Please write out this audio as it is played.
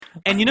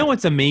And you know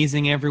what's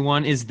amazing,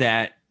 everyone, is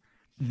that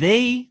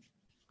they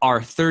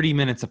are 30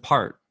 minutes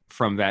apart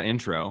from that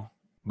intro,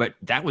 but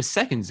that was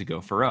seconds ago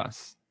for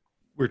us.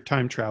 We're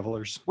time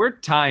travelers. We're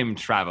time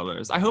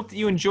travelers. I hope that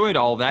you enjoyed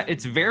all that.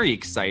 It's very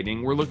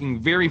exciting. We're looking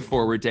very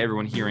forward to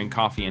everyone hearing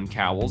Coffee and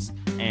Cowls,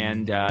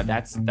 and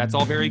that's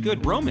all very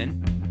good.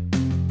 Roman.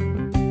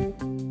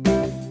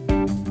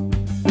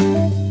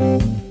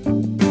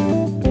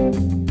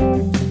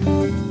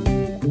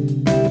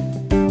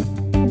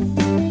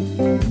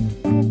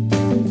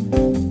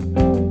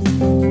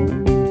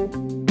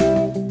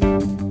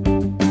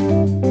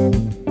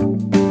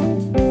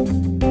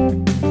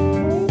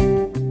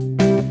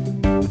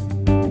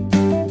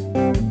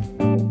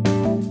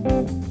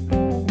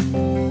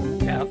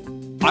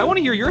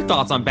 Your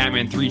thoughts on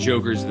Batman 3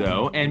 Jokers,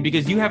 though, and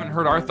because you haven't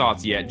heard our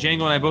thoughts yet,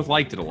 Django and I both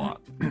liked it a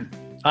lot.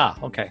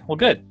 Okay. Well,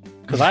 good,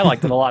 because I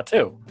liked it a lot,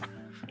 too.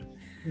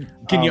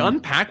 Can you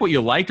unpack what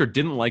you liked or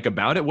didn't like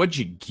about it? What'd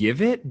you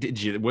give it?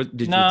 Was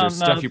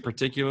stuff you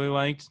particularly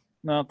liked?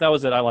 No, that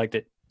was it. I liked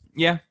it.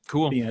 Yeah,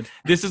 cool.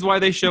 This is why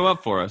they show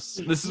up for us.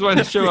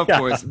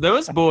 For us.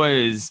 Those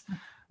boys...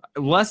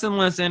 less and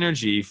less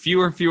energy,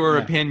 fewer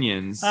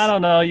opinions. I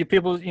don't know. You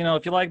people,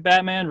 if you like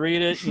Batman,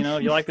 read it.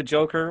 You like the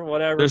Joker,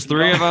 whatever. There's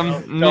 3 of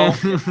them.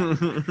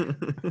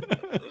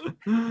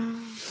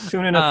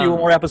 Tune in a few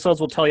more episodes.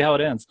 We'll tell you how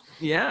it ends.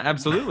 Yeah,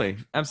 absolutely.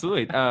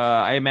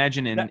 I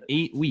imagine in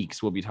 8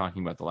 weeks we'll be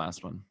talking about the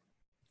last one.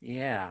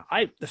 Yeah,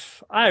 I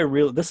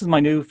really. This is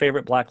my new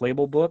favorite Black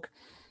Label book.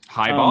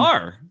 High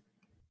bar.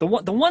 The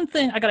one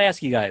thing I got to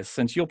ask you guys,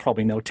 since you'll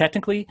probably know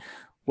technically.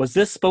 Was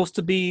this supposed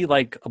to be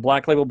like a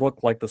Black Label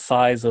book, like the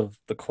size of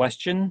the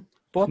Question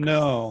book?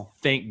 No.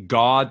 Thank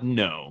God,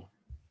 no.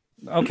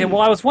 Okay,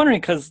 well, I was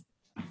wondering because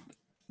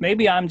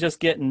maybe I'm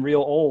just getting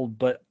real old,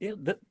 but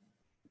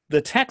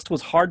the text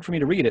was hard for me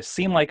to read. It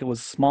seemed like it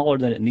was smaller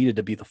than it needed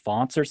to be, the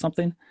fonts or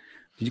something.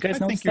 Did you guys notice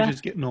that? I think you're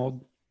just getting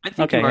old. I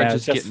think you are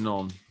just getting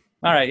old.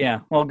 All right, yeah.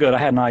 Well, good. I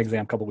had an eye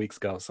exam a couple weeks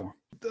ago, so.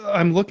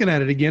 I'm looking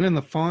at it again, and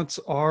the fonts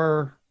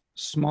are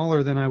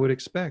smaller than I would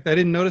expect. I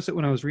didn't notice it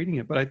when I was reading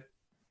it, but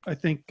I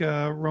think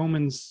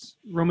Roman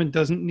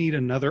doesn't need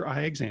another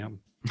eye exam.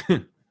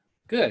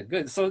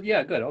 Good. So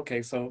yeah, good.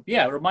 Okay, so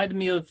yeah, it reminded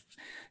me of,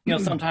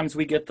 sometimes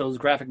we get those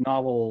graphic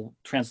novel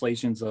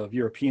translations of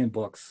European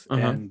books,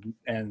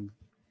 and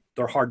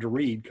they're hard to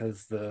read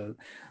because the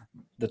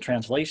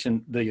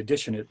translation, the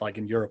edition, like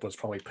in Europe, was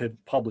probably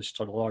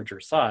published at a larger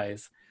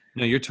size.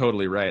 No, you're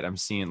totally right. I'm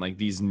seeing like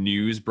these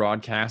news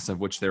broadcasts, of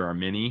which there are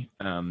many,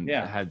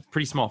 had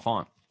pretty small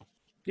font.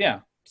 Yeah.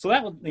 So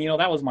that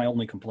was my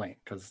only complaint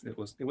because it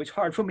was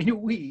hard for me to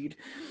read.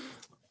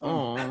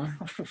 Oh,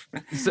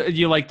 so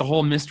you like the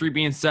whole mystery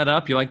being set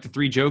up? You like the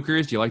 3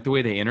 Jokers? Do you like the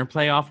way they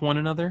interplay off one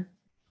another?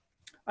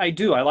 I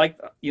do. I like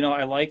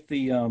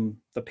the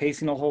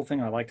pacing of the whole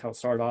thing. I liked how it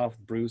started off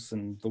with Bruce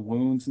and the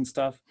wounds and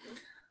stuff.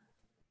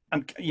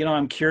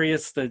 I'm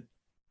curious that,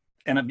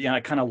 and I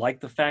kind of like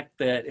the fact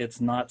that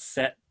it's not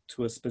set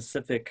to a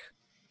specific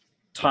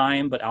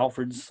time, but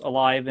Alfred's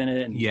alive in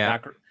it, and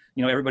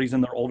everybody's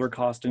in their older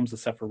costumes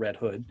except for Red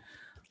Hood.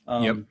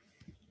 And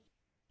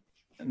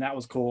that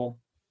was cool.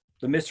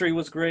 The mystery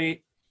was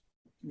great.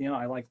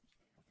 I like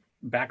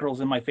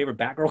Batgirl's in my favorite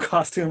Batgirl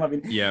costume. I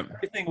mean,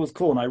 everything was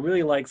cool. And I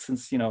really like,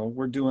 since,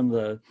 we're doing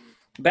the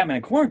Batman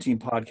in Quarantine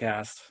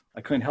podcast, I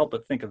couldn't help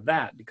but think of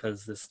that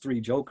because this 3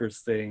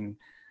 Jokers thing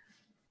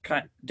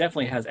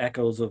definitely has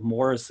echoes of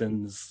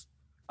Morrison's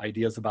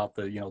ideas about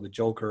the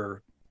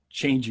Joker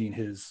changing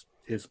his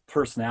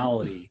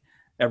personality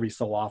every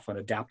so often,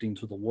 adapting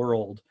to the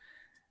world.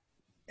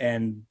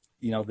 And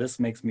this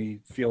makes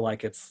me feel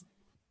like it's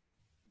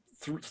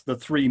the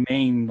 3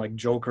 main like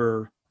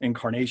Joker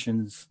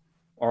incarnations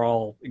are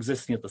all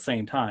existing at the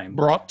same time,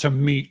 brought to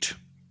meet.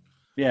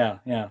 Yeah,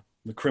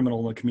 the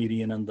criminal, the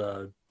comedian, and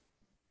the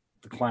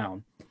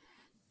clown.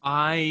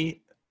 I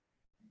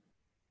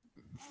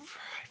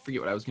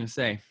forget what I was going to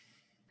say.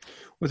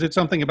 Was it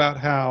something about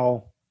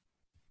how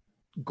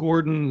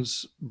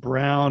Gordon's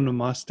brown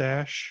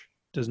mustache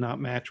does not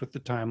match with the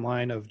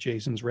timeline of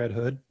Jason's Red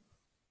Hood?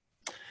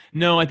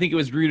 No, I think it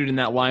was rooted in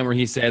that line where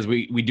he says,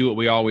 we do what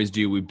we always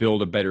do. We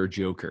build a better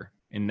Joker.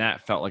 And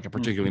that felt like a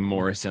particularly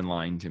Morrison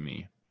line to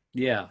me.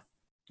 Yeah.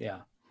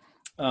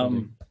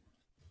 The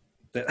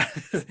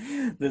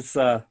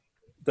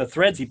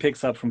threads he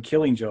picks up from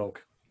Killing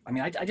Joke. I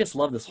mean, I just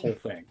love this whole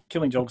thing.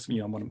 Killing Joke's,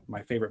 one of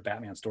my favorite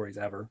Batman stories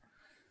ever.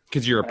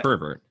 Because you're a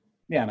pervert.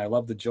 Yeah, and I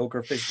love the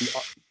Joker fish.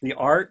 The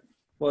art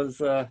was,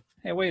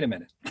 hey, wait a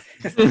minute.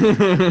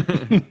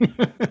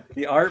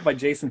 The art by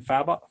Jason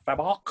Fabok.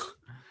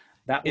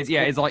 That was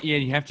it's like,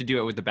 you have to do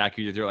it with the back of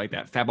your throat like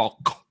that.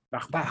 Fabok.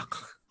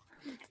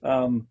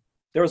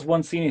 There was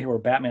one scene here where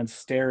Batman's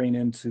staring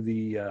into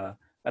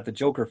at the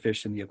Joker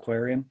fish in the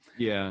aquarium.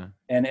 Yeah.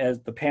 And as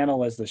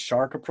the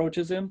shark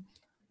approaches him,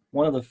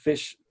 one of the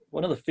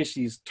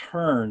fishies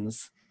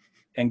turns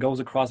and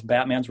goes across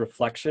Batman's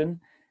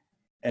reflection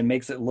and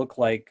makes it look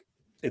like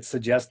it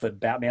suggests that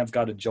Batman's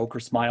got a Joker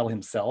smile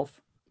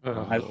himself.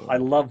 I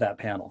love that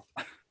panel.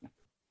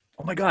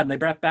 Oh my God! And they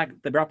brought back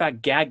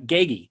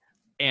Gaggy.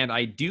 And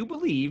I do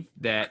believe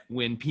that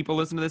when people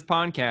listen to this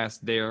podcast,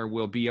 there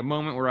will be a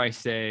moment where I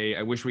say,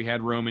 I wish we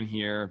had Roman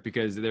here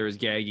because there is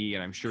Gaggy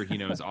and I'm sure he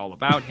knows all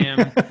about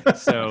him.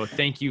 So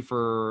thank you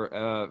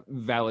for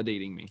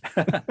validating me.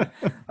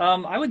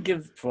 I would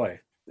give, boy,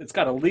 it's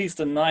got at least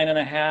a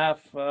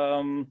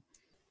 9.5.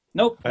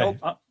 Nope,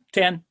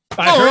 10.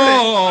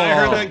 I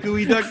heard that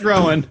gooey duck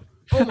growing.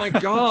 Oh my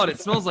God, it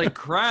smells like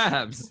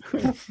crabs.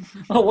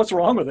 Oh, what's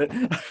wrong with it?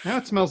 Now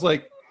it smells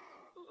like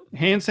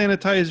hand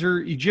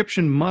sanitizer,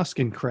 Egyptian musk,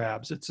 and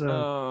crabs. It's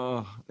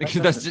Oh, that's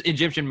just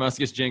Egyptian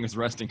musk is Django's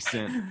resting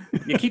sin.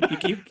 You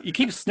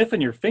keep sniffing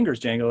your fingers,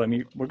 Django. I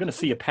mean, we're going to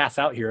see you pass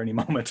out here any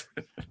moment.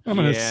 I'm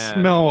gonna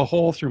smell a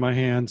hole through my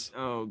hands.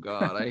 Oh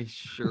God, I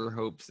sure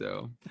hope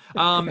so.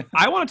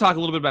 I want to talk a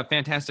little bit about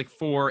Fantastic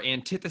Four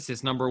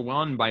Antithesis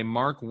 #1 by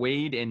Mark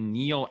Waid and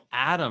Neil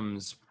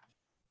Adams,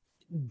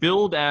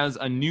 billed as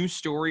a new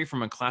story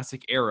from a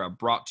classic era,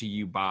 brought to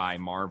you by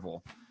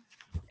Marvel.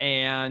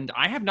 And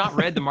I have not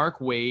read the Mark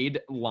Waid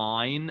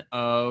line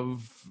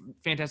of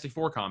Fantastic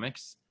Four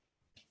comics.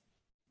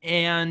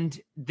 And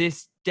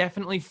this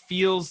definitely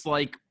feels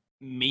like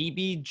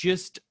maybe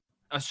just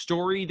a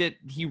story that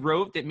he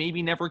wrote that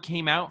maybe never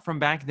came out from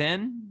back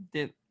then.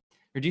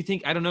 Or do you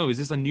think, I don't know, is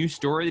this a new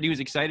story that he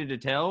was excited to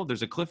tell?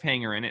 There's a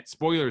cliffhanger in it.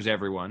 Spoilers,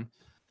 everyone.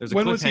 There's a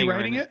When cliffhanger was he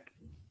writing it?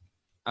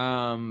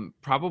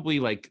 Probably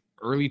like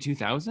early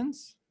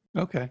 2000s.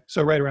 Okay,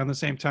 so right around the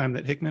same time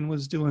that Hickman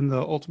was doing the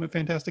Ultimate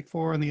Fantastic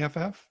Four and the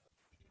FF.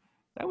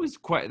 That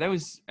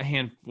was a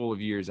handful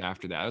of years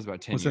after that. That was about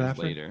 10 Was it years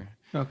after? later.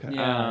 Okay,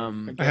 Yeah,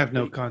 I have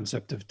no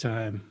concept of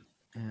time.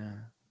 Yeah.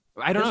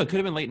 I don't know. It could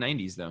have been late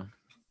 90s though.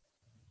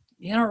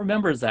 Yeah, I don't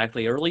remember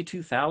exactly. Early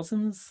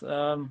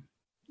 2000s.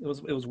 It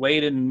was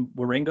Wade and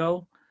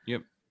Waringo.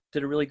 Yep.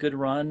 Did a really good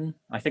run.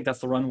 I think that's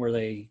the run where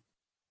they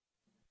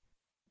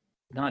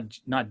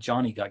not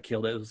Johnny got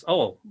killed. It was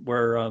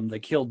where they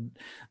killed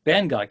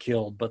Ben got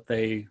killed, but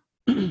they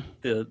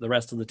the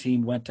rest of the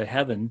team went to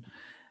heaven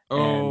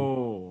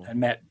and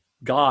met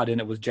God,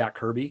 and it was Jack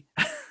Kirby.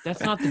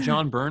 That's not the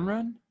John Byrne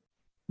run?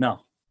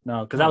 No,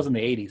 because that was in the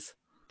 80s.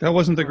 That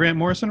wasn't the Grant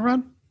Morrison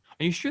run?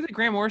 Are you sure that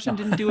Grant Morrison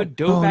didn't do a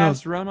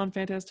dope-ass run on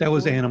Fantastic That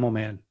was Four? Animal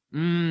Man.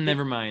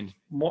 Never mind.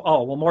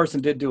 Morrison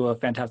did do a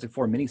Fantastic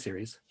Four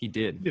miniseries. He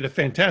did. Did a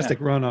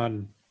fantastic run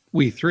on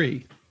We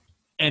 3.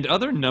 And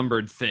other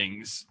numbered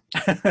things.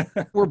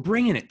 We're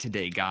bringing it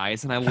today,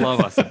 guys, and I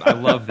love us. I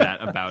love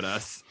that about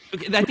us.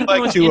 Okay, I think I'd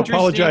like to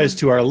apologize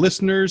to our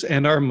listeners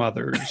and our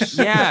mothers.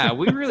 Yeah,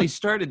 we really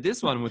started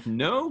this one with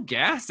no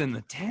gas in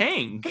the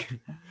tank.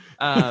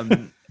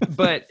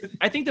 But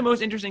I think the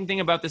most interesting thing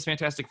about this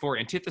Fantastic Four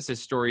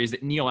Antithesis story is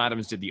that Neil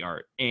Adams did the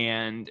art.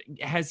 And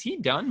has he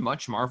done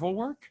much Marvel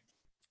work?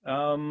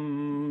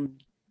 God,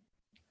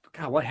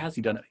 what has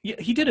he done?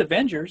 He did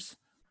Avengers.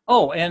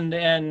 Oh,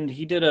 and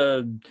he did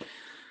a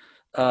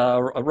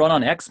run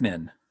on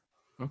X-Men.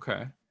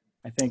 Okay.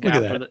 I think Look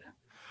at after that.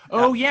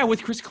 Yeah,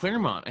 with Chris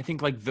Claremont. I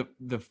think like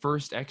the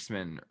first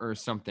X-Men or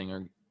something,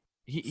 or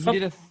he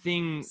did a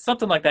thing.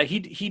 Something like that.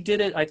 He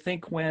did it. I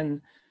think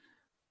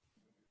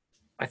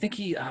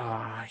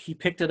he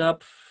picked it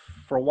up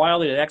for a while.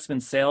 The X-Men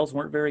sales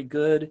weren't very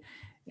good,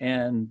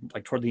 and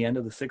like toward the end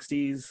of the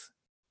 60s,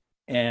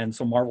 and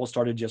so Marvel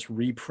started just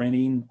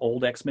reprinting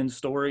old X-Men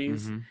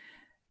stories,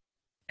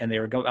 and they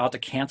were out to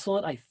cancel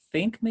it. I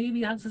think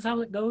maybe that's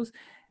how it goes.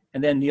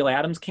 And then Neil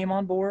Adams came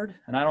on board,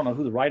 and I don't know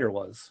who the writer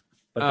was,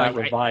 but that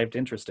revived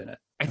interest in it.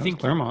 I think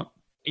Claremont.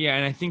 Yeah,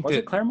 and I think Was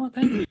it Claremont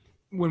then?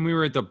 when we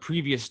were at the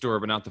previous store,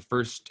 but not the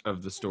first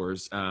of the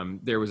stores,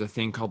 there was a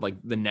thing called like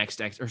the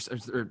next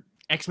or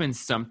X-Men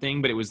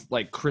something, but it was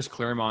like Chris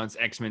Claremont's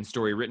X-Men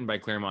story written by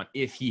Claremont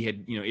if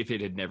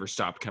it had never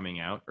stopped coming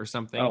out or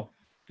something. Oh,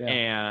 yeah.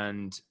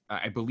 And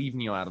I believe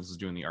Neil Adams was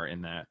doing the art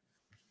in that.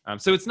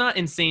 So it's not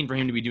insane for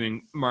him to be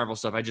doing Marvel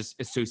stuff. I just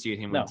associate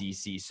him with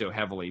DC so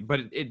heavily.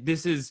 But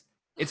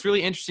it's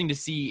really interesting to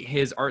see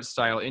his art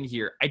style in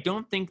here. I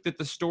don't think that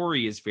the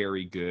story is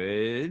very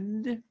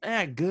good.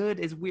 Good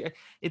is weird.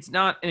 It's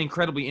not an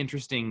incredibly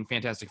interesting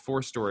Fantastic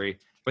Four story,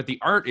 but the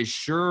art is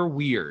sure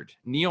weird.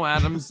 Neil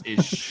Adams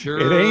is sure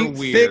It ain't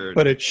weird. thick,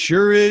 but it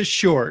sure is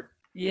short.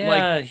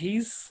 Yeah,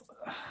 he's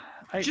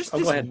Just go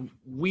this ahead.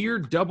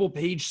 weird double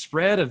page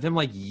spread of them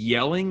like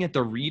yelling at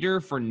the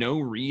reader for no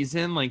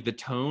reason. Like the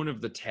tone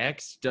of the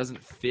text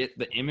doesn't fit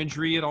the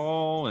imagery at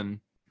all. And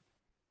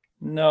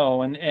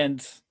No,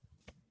 and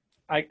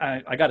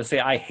I got to say,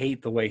 I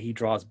hate the way he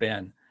draws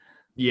Ben.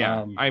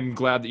 yeah, I'm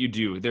glad that you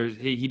do.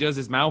 He does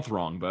his mouth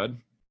wrong, bud.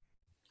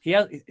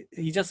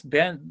 He just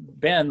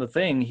Ben the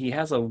Thing. He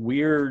has a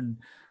weird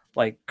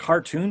like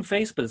cartoon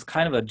face, but it's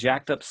kind of a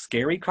jacked up,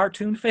 scary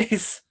cartoon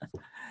face.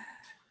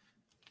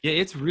 Yeah,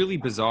 it's really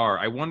bizarre.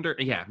 I wonder.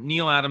 Yeah,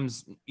 Neil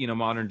Adams,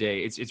 modern day.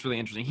 It's really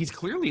interesting. He's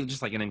clearly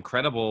just like an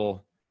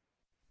incredible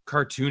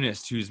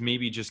cartoonist who's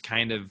maybe just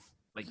kind of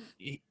like.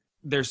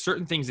 There's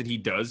certain things that he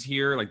does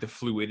here, like the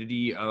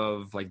fluidity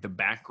of like the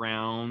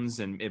backgrounds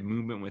and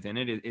movement within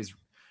it is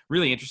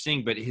really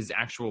interesting. But his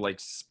actual like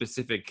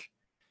specific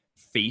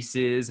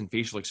faces and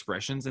facial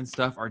expressions and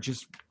stuff are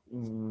just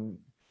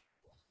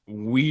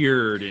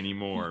weird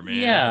anymore, man.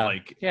 Yeah,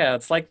 Like, yeah.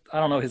 It's like I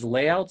don't know. His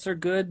layouts are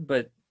good,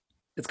 but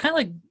it's kind of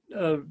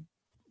like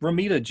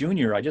Romita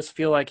Jr. I just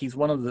feel like he's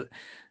one of the,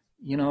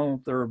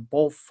 they're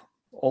both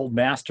old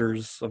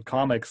masters of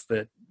comics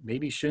that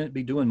maybe shouldn't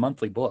be doing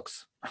monthly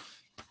books.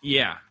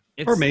 yeah,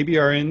 Or it's maybe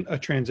are in a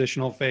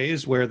transitional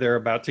phase where they're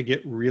about to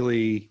get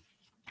really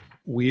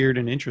weird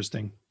and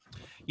interesting.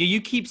 yeah.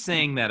 You keep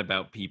saying that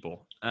about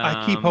people.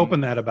 I keep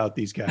hoping that about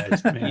these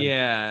guys, man.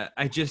 Yeah,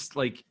 I just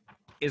like,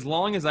 as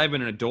long as I've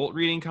been an adult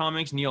reading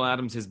comics, Neil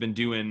Adams has been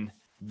doing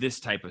this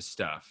type of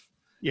stuff.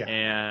 Yeah.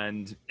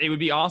 And it would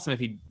be awesome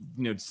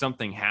if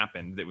something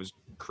happened that was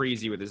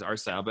crazy with his art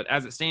style. But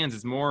as it stands,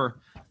 it's more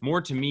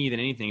to me than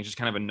anything. It's just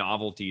kind of a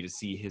novelty to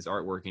see his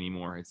artwork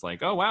anymore. It's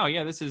like, oh wow,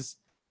 yeah, this is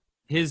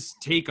his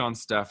take on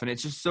stuff, and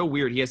it's just so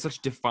weird. He has such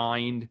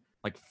defined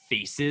like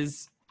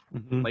faces.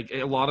 Mhm. Like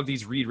a lot of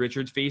these Reed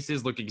Richards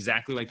faces look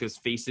exactly like those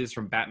faces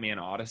from Batman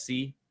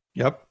Odyssey.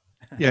 Yep.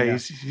 Yeah, Yeah.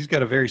 he's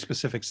got a very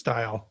specific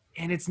style.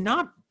 And it's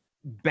not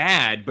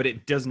bad, but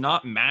it does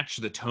not match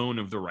the tone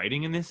of the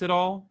writing in this at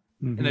all.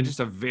 In Mhm. just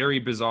a very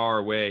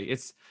bizarre way.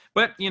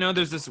 But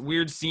there's this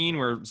weird scene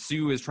where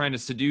Sue is trying to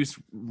seduce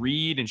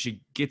Reed and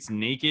she gets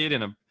naked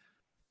in a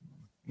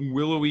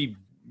willowy,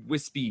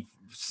 wispy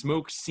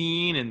smoke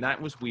scene, and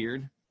that was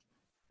weird.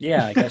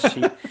 Yeah, I guess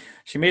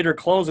she made her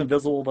clothes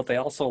invisible, but they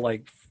also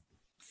like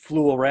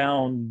flew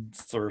around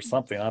or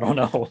something. I don't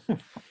know.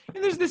 And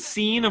there's this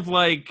scene of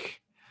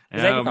like, oh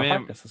Agatha man,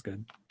 Harkness is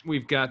good.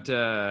 we've got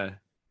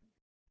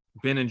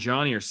Ben and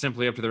Johnny are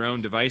simply up to their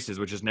own devices,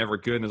 which is never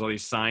good. And there's all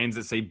these signs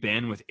that say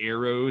Ben with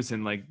arrows,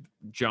 and like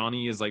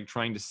Johnny is like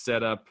trying to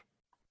set up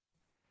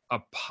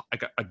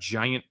a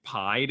giant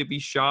pie to be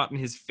shot in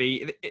his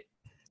face.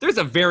 There's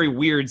a very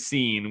weird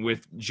scene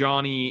with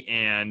Johnny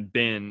and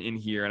Ben in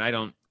here, and I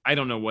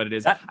don't know what it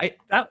is.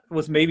 That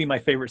was maybe my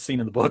favorite scene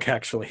in the book,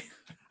 actually.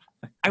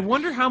 I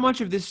wonder how much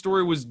of this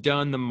story was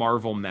done the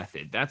Marvel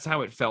method. That's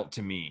how it felt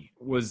to me.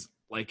 Was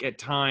like at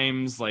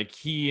times, like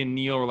he and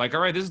Neil were like,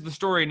 "All right, this is the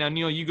story. Now,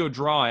 Neil, you go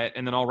draw it,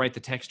 and then I'll write the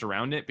text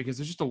around it." Because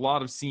there's just a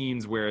lot of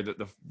scenes where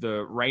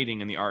the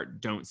writing and the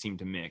art don't seem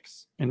to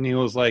mix. And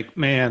Neil was like,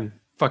 man,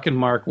 fucking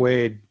Mark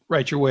Waid,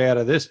 write your way out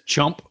of this,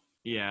 chump.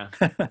 Yeah.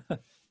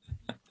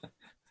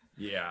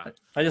 Yeah.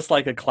 I just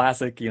like a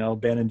classic,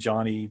 Ben and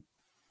Johnny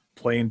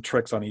playing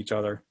tricks on each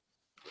other.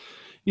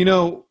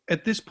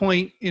 At this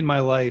point in my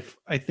life,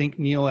 I think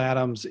Neil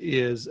Adams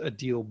is a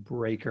deal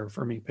breaker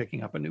for me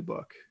picking up a new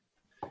book.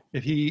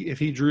 If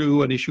he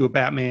drew an issue of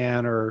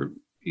Batman, or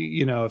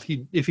if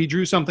he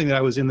drew something that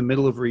I was in the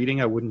middle of reading,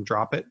 I wouldn't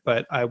drop it,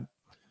 but I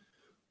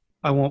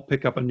won't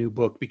pick up a new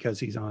book because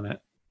he's on it.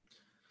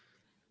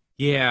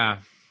 Yeah.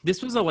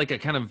 This was a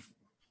kind of,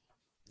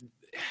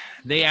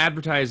 they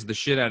advertised the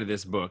shit out of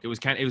this book. It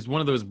was one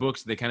of those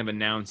books they kind of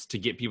announced to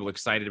get people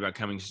excited about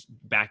coming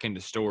back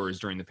into stores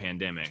during the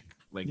pandemic.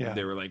 Like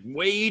They were like,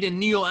 Waid and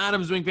Neil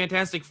Adams doing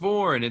Fantastic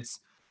Four, and it's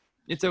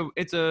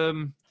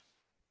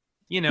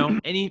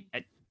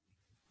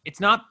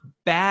not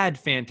bad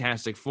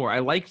Fantastic Four. I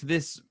liked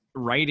this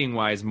writing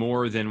wise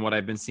more than what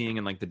I've been seeing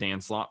in like the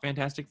Dan Slott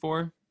Fantastic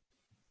Four,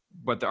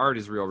 but the art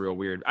is real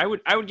weird. I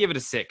would give it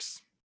a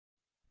 6.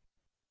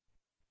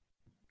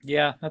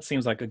 Yeah, that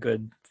seems like a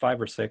good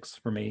 5 or 6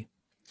 for me.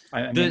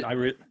 I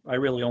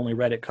really only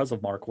read it because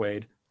of Mark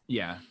Waid.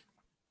 Yeah.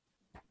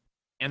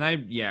 And I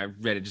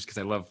read it just because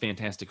I love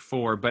Fantastic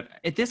Four. But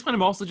at this point,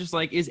 I'm also just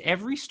like, is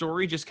every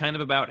story just kind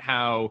of about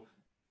how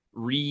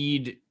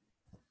Reed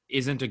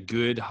isn't a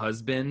good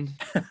husband?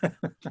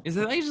 Is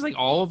it just like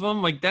all of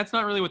them? Like, that's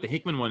not really what the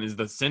Hickman one is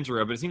the center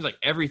of, but it seems like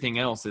everything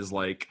else is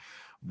like,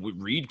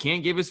 Reed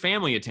can't give his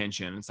family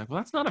attention. It's like, well,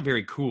 that's not a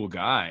very cool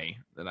guy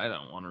that I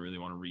don't really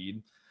want to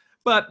read.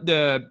 But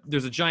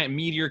there's a giant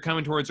meteor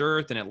coming towards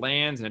Earth, and it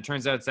lands, and it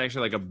turns out it's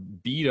actually like a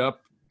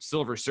beat-up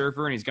Silver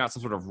Surfer, and he's got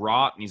some sort of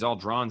rot, and he's all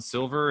drawn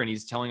silver, and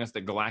he's telling us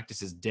that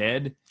Galactus is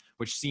dead,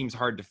 which seems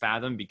hard to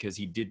fathom because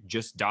he did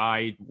just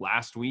die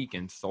last week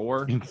in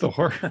Thor.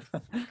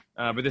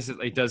 But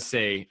it does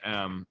say,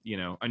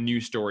 a new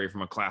story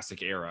from a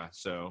classic era,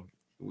 so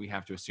we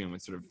have to assume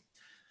it's sort of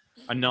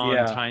a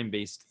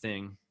non-time-based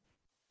thing.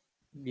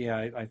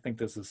 Yeah, I think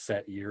this is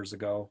set years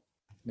ago,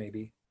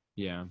 maybe.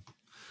 Yeah.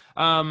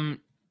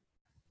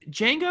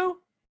 Django,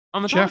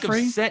 on the topic of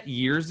set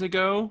years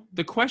ago,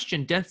 the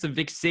question Deaths of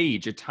Vic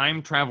Sage, a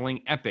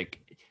time-traveling epic.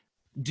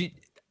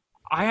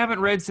 I haven't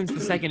read since the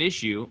second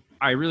issue.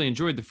 I really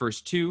enjoyed the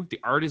first 2. The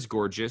art is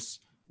gorgeous.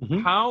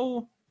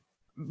 Mm-hmm.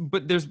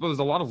 But there's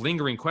a lot of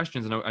lingering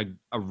questions and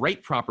a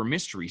right proper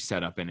mystery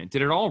set up in it.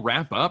 Did it all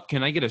wrap up?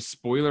 Can I get a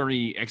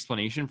spoilery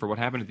explanation for what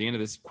happened at the end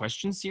of this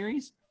question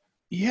series?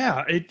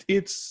 Yeah,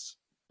 it's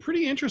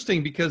pretty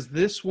interesting because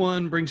this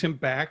one brings him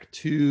back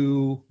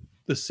to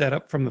the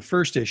setup from the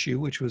first issue,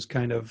 which was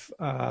kind of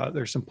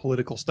there's some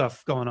political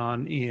stuff going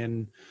on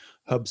in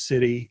Hub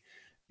City,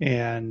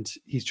 and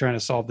he's trying to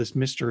solve this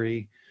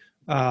mystery.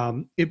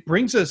 It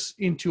brings us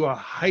into a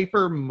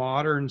hyper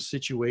modern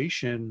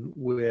situation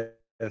with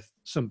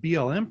some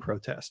BLM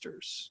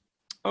protesters.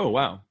 Oh,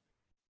 wow.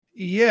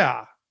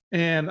 Yeah.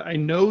 And I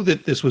know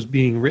that this was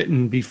being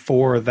written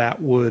before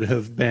that would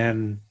have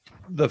been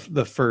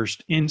the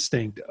first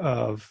instinct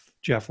of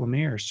Jeff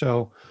Lemire.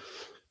 So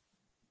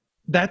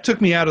that took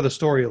me out of the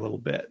story a little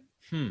bit.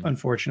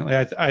 Unfortunately,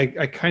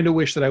 I kind of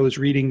wish that I was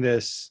reading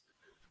this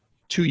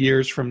 2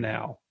 years from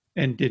now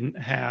and didn't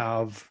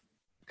have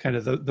kind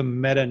of the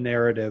meta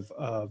narrative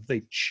of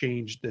they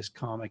changed this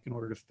comic in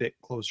order to fit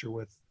closer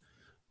with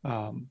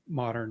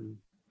modern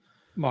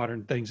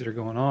things that are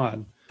going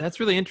on. That's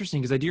really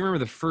interesting because I do remember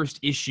the first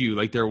issue,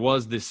 like there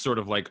was this sort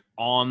of like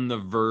on the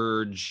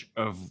verge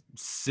of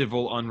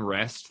civil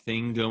unrest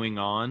thing going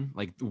on.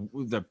 Like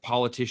the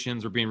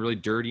politicians were being really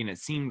dirty, and it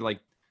seemed like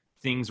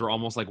things were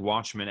almost like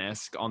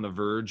Watchmen-esque on the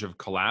verge of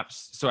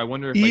collapse. So I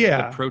wonder if like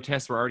the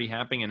protests were already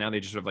happening and now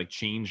they just sort of like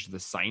changed the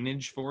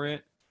signage for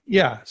it.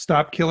 Yeah.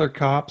 Stop killer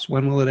cops.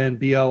 When will it end?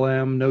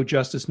 BLM. No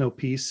justice, no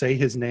peace. Say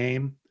his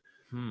name.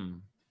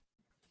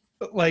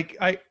 Like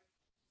I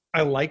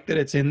like that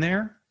it's in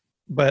there,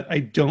 but I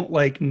don't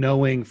like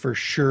knowing for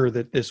sure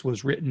that this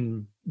was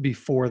written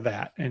before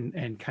that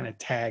and kind of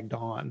tagged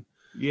on.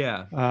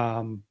 Yeah.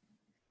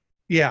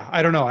 Yeah,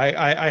 I don't know.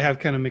 I have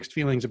kind of mixed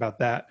feelings about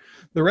that.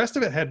 The rest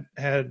of it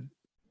had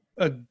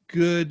a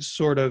good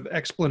sort of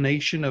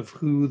explanation of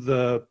who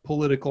the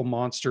political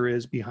monster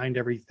is behind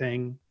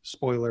everything.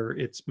 Spoiler,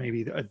 it's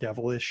maybe a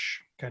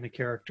devilish kind of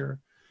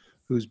character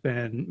who's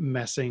been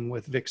messing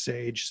with Vic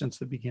Sage since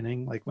the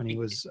beginning, like when he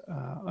was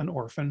an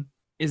orphan.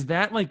 Is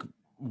that like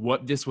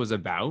what this was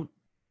about?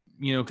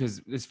 You know,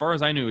 because as far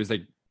as I knew, it was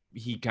like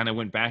he kind of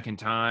went back in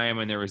time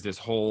and there was this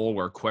hole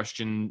where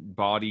question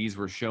bodies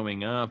were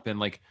showing up, and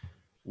like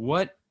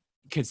what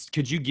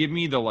could you give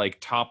me the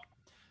like top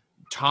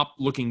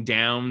looking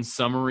down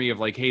summary of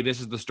like, hey, this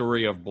is the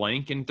story of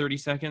blank in 30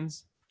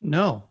 seconds?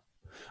 No.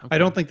 Okay. I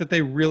don't think that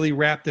they really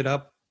wrapped it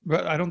up.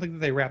 But I don't think that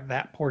they wrapped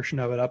that portion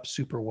of it up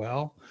super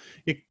well.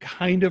 It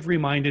kind of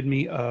reminded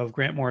me of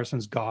Grant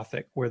Morrison's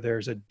Gothic, where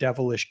there's a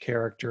devilish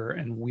character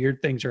and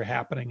weird things are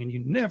happening, and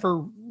you never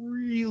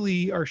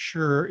really are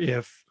sure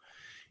if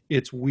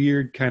it's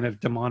weird kind of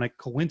demonic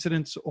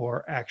coincidence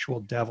or actual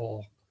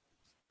devil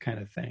kind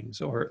of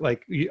things. Or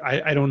like,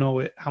 I don't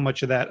know how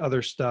much of that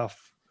other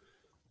stuff,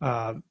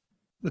 the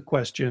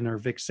Question or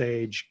Vic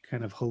Sage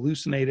kind of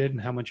hallucinated and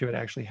how much of it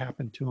actually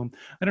happened to him.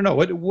 I don't know.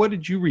 What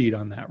did you read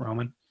on that,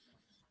 Roman?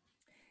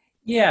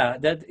 Yeah,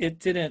 that it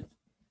didn't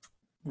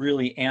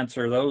really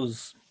answer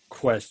those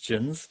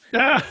questions.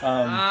 But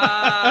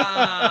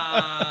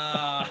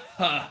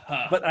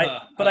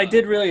I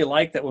did really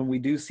like that when we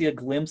do see a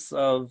glimpse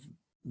of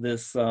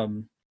this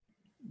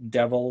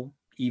devil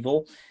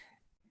evil.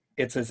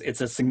 Those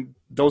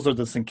are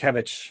the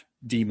Sienkiewicz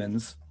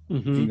demons,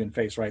 demon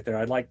face right there.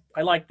 I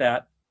like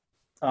that.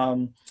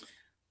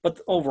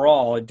 But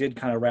overall, it did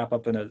kind of wrap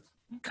up in a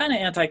kind of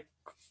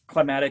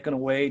anticlimactic in a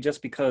way,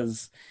 just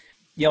because.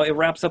 You know, it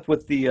wraps up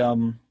with the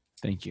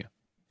thank you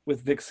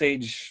with Vic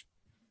Sage.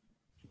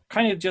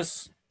 Kind of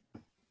just,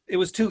 it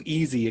was too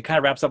easy. It kind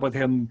of wraps up with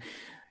him.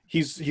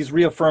 He's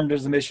reaffirmed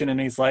his mission,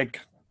 and he's like,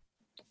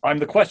 "I'm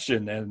the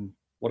Question, and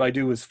what I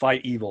do is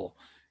fight evil.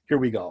 Here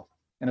we go."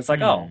 And it's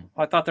like, oh,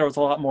 I thought there was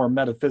a lot more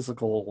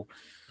metaphysical,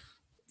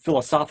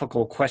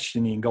 philosophical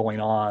questioning going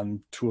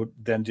on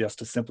than just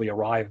to simply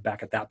arrive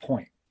back at that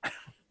point.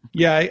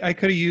 Yeah, I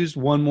could have used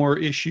one more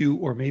issue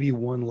or maybe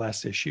one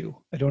less issue.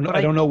 I don't know. I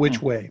don't know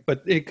which way,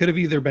 but it could have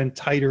either been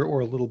tighter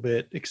or a little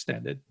bit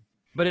extended.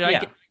 But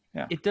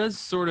it does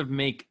sort of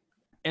make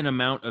an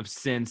amount of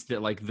sense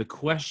that like the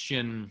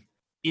Question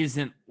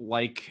isn't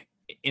like,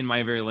 in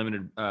my very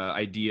limited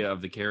idea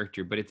of the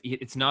character, but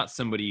it's not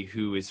somebody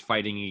who is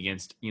fighting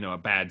against, you know, a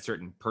bad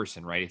certain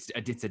person, right?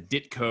 It's a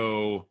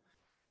Ditko,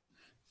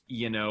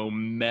 you know,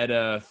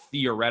 meta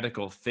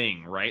theoretical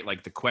thing, right?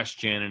 Like the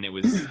Question, and it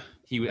was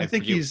I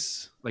think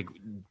he's like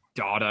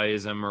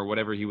Dadaism or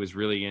whatever he was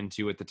really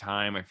into at the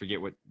time. I forget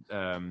what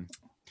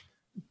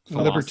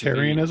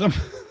libertarianism.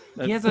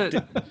 He has a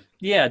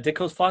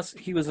Ditko's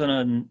philosophy. He was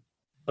an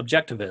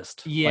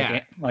objectivist,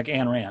 like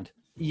Ayn Rand.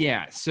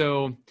 Yeah,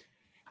 so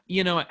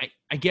you know,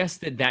 I guess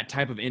that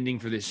type of ending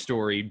for this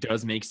story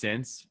does make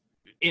sense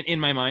in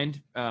my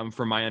mind,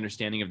 from my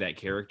understanding of that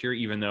character,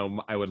 even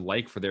though I would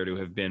like for there to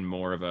have been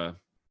more of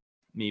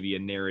maybe a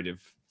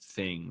narrative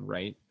thing,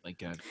 right?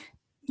 Like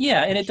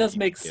yeah, and it does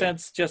make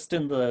sense just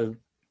in the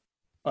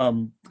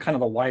kind of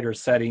the wider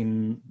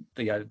setting,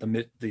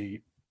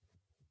 the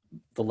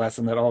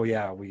lesson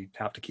that we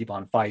have to keep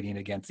on fighting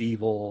against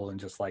evil, and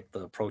just like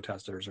the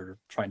protesters are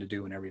trying to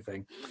do and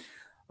everything.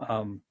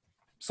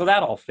 So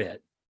that all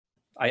fit.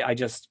 I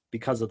just,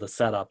 because of the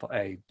setup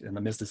and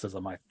the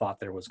mysticism, I thought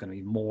there was going to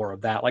be more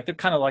of that, like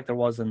there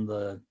was in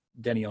the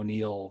Denny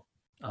O'Neil,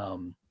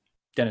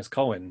 Dennis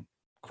Cohen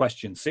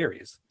Question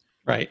series.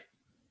 Right.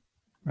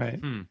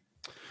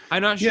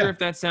 I'm not sure if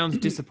that sounds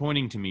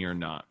disappointing to me or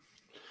not.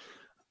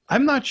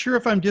 I'm not sure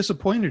if I'm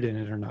disappointed in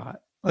it or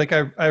not. Like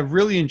I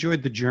really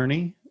enjoyed the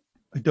journey.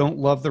 I don't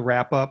love the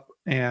wrap up,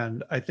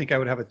 and I think I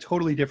would have a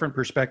totally different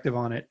perspective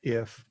on it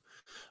if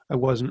I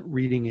wasn't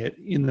reading it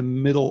in the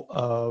middle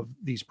of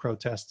these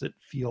protests that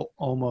feel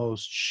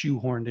almost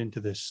shoehorned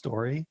into this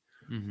story.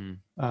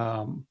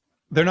 Mm-hmm.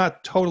 They're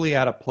not totally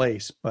out of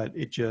place, but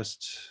it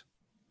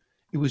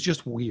was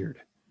just weird.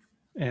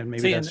 And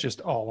maybe See, that's and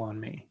just all on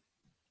me.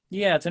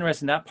 yeah, it's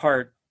interesting. That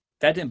part,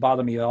 that didn't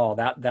bother me at all.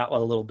 That a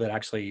little bit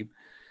actually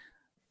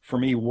for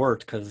me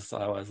worked, because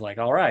I was like,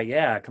 all right,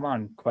 yeah, come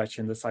on,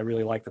 question this. I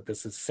really like that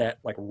this is set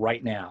like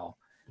right now.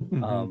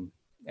 Mhm.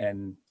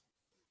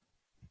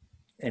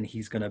 And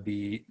he's going to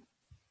be,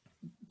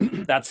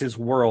 that's his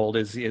world,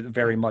 is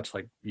very much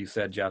like you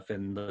said, Jeff,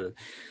 in the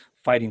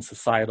fighting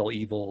societal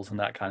evils and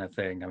that kind of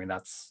thing. I mean,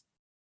 that's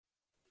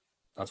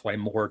why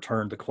Moore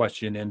turned the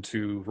question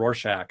into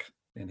Rorschach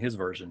in his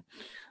version,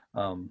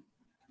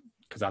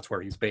 because that's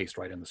where he's based,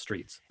 right in the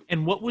streets.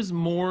 And what was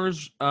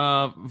Moore's?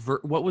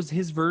 What was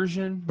his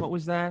version? What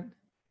was that?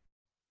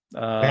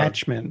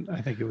 Batchman,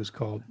 I think it was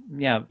called.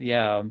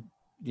 Yeah.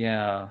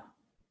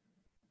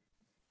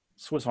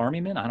 Swiss Army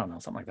Men? I don't know,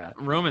 something like that.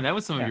 Roman, that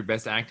was some of Yeah. your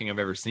best acting I've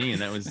ever seen.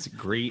 That was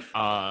great.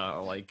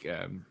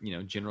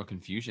 General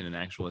confusion and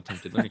actual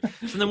attempted learning.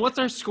 So then, what's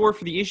our score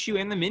for the issue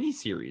and the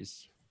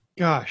miniseries?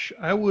 Gosh,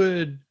 I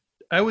would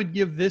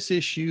give this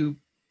issue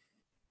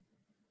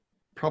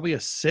probably a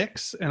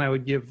 6, and I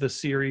would give the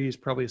series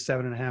probably a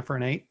 7.5 or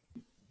an 8.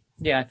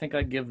 Yeah, I think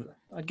I'd give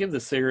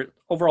the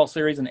overall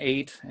series an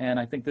 8, and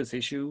I think this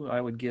issue I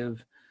would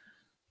give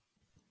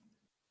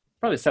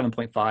probably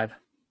 7.5.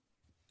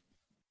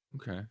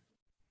 Okay.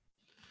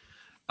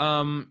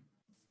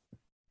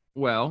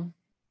 Well,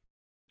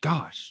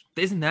 gosh,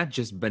 isn't that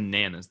just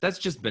bananas? That's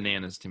just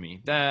bananas to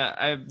me.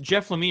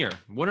 Jeff Lemire,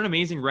 what an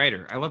amazing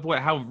writer. I love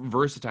how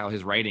versatile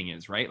his writing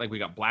is, right? Like, we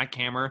got Black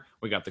Hammer,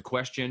 we got The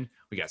Question,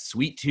 we got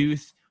Sweet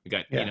Tooth, we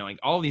got, like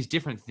all these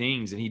different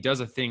things, and he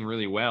does a thing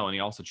really well, and he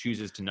also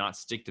chooses to not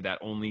stick to that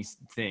only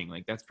thing.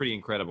 Like, that's pretty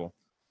incredible.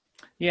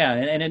 Yeah,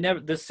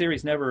 and this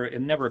series never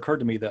occurred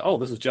to me that, oh,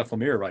 this is Jeff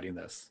Lemire writing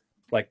this.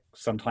 Like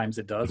sometimes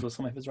it does with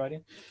some of his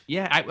writing.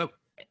 Yeah,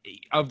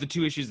 of the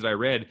 2 issues that I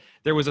read,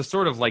 there was a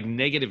sort of like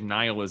negative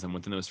nihilism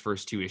within those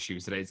first 2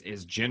 issues that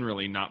is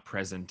generally not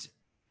present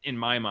in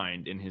my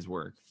mind in his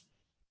work.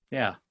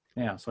 Yeah.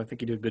 So I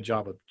think he did a good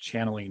job of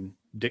channeling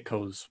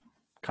Ditko's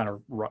kind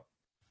of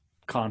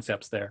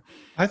concepts there.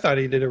 I thought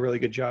he did a really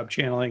good job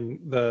channeling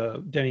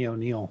the Denny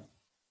O'Neil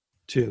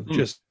too.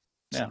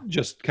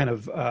 Just kind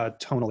of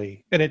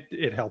tonally, and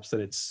it helps that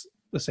it's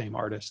the same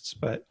artists,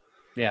 but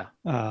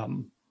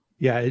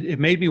it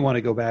made me want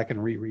to go back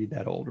and reread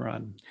that old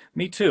run.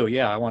 Me too.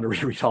 Yeah, I want to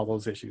reread all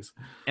those issues.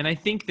 And I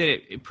think that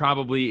it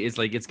probably is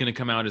like, it's going to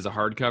come out as a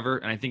hardcover,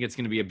 and I think it's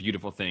going to be a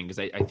beautiful thing, because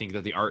I think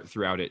that the art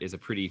throughout it is a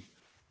pretty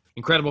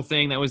incredible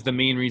thing. That was the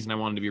main reason I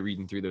wanted to be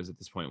reading through those at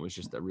this point, was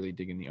just really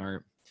digging the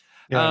art.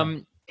 Yeah.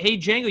 Hey,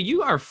 Django,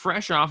 you are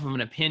fresh off of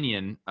an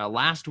opinion.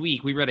 Last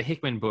week, we read a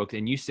Hickman book,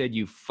 and you said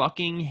you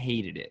fucking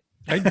hated it.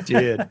 I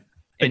did.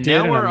 And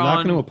now we're I'm not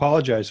going to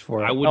apologize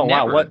for it. I would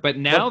never. Wow, but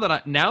now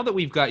that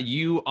we've got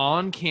you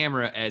on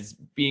camera as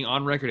being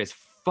on record as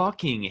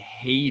fucking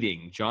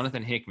hating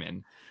Jonathan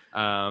Hickman,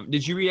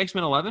 did you read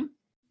X-Men 11?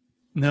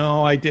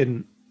 No, I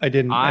didn't.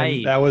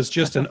 That was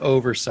just an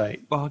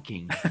oversight.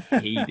 Fucking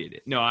hated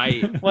it. No,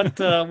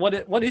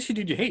 What issue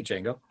did you hate,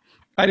 Django?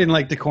 I didn't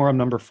like Decorum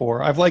number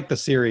 4. I've liked the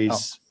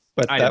series,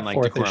 but I that didn't like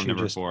fourth Decorum issue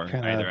number just 4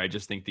 kinda... either. I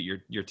just think that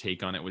your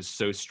take on it was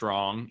so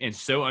strong and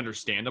so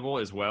understandable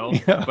as well.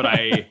 Yeah. But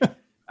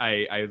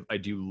I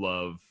do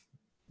love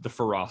the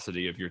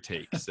ferocity of your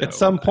take. So at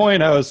some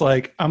point, I was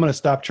like, I'm going to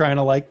stop trying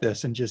to like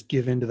this and just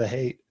give in to the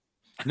hate.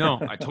 No,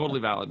 I totally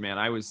valid, man.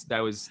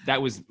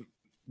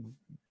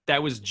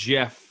 That was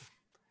Jeff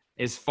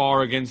as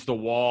far against the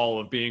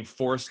wall of being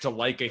forced to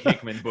like a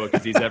Hickman book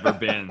as he's ever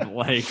been.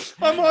 Like,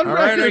 I'm on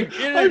record.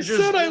 I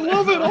said I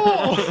love it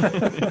all.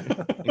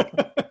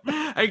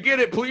 I get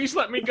it. Please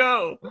let me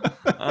go.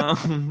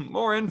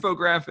 More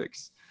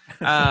infographics.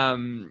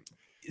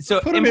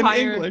 So put them in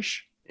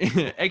English.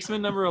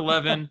 X-Men number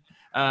 11,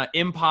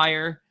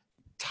 Empire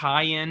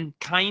tie-in,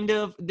 kind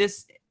of.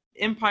 This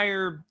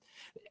Empire,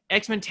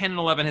 X-Men 10 and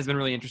 11 has been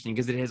really interesting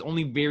because it has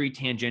only very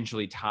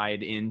tangentially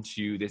tied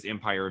into this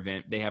Empire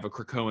event. They have a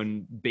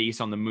Krakoan base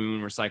on the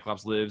moon where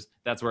Cyclops lives.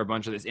 That's where a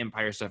bunch of this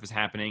Empire stuff is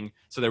happening.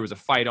 So there was a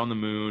fight on the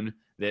moon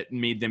that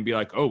made them be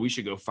like, oh, we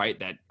should go fight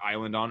that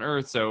island on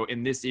Earth. So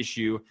in this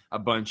issue, a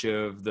bunch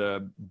of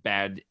the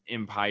bad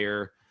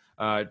Empire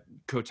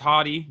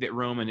Kotati that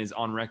Roman is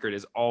on record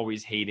as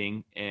always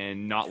hating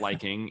and not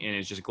liking, and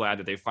is just glad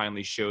that they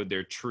finally showed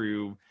their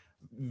true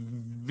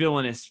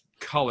villainous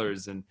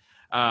colors. And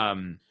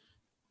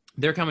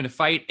they're coming to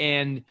fight,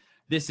 and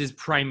this is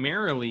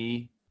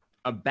primarily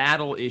a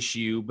battle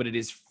issue, but it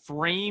is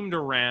framed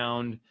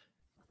around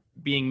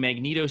being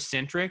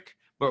Magneto-centric.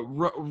 But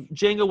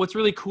Django, what's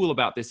really cool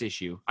about this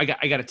issue, I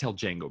got to tell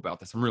Django about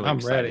this. I'm really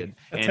excited.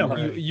 Ready.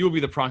 And you'll be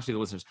the proxy of the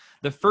listeners.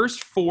 The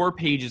first 4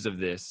 pages of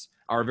this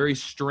are a very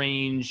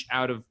strange,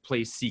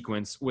 out-of-place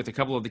sequence with a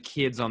couple of the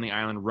kids on the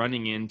island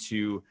running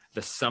into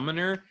the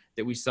summoner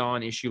that we saw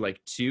in issue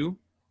 2.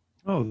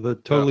 Oh, the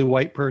totally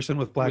white person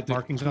with black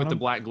markings on with them? the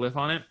black glyph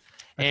on it.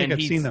 I think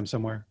I've seen them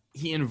somewhere.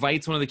 He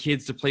invites one of the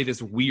kids to play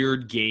this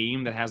weird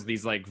game that has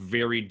these like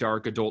very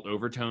dark adult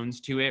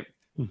overtones to it.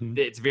 Mhm.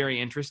 It's very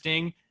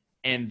interesting.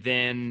 And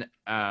then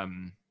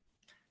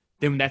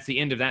that's the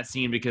end of that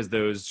scene because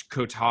those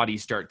Kotati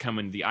start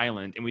coming to the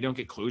island, and we don't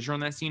get closure on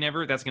that scene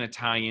ever. That's going to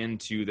tie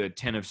into the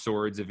Ten of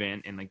Swords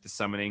event and like the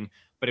summoning.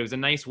 But it was a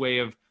nice way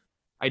of.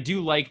 I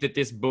do like that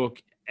this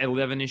book,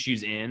 11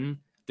 issues in,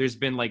 there's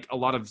been like a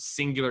lot of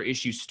singular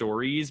issue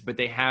stories, but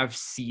they have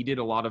seeded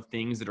a lot of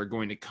things that are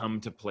going to come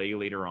to play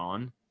later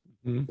on.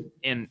 Mhm.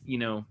 And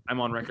I'm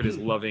on record as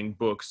loving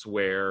books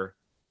where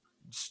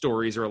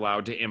stories are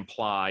allowed to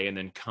imply and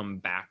then come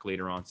back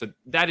later on. So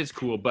that is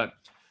cool. But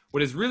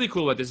what is really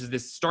cool about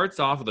this starts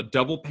off with a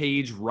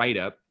double-page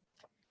write-up,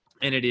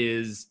 and it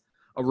is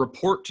a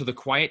report to the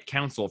Quiet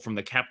Council from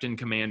the Captain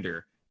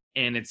Commander.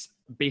 And it's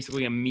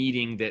basically a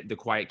meeting that the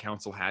Quiet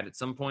Council had at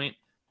some point.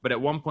 But at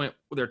one point,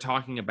 they're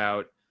talking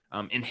about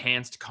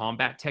enhanced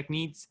combat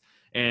techniques.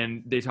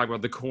 And they talk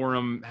about the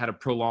Quorum had a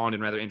prolonged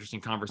and rather interesting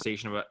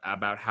conversation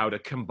about how to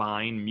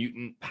combine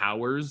mutant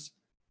powers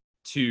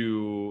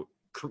to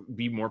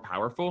be more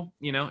powerful,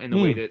 in the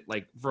way that,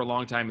 like, for a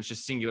long time, it's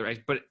just singular.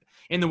 But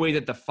in the way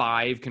that the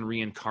Five can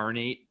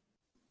reincarnate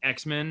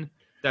X-Men,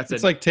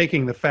 it's like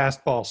taking the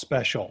fastball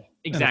special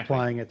Exactly. and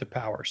applying it to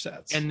power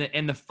sets. And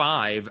the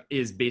Five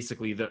is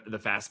basically the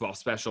fastball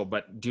special,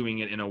 but doing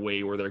it in a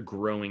way where they're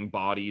growing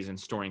bodies and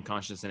storing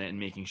consciousness in it and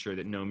making sure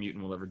that no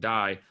mutant will ever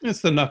die. It's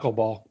the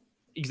knuckleball.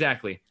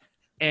 Exactly.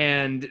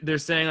 And they're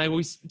saying, like,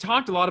 we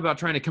talked a lot about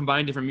trying to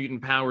combine different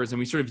mutant powers, and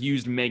we sort of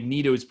used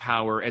Magneto's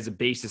power as a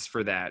basis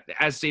for that.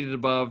 As stated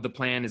above, the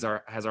plan has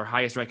our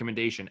highest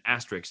recommendation,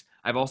 asterisk.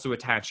 I've also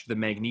attached the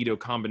Magneto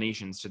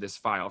combinations to this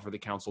file for the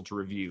council to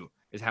review,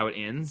 is how it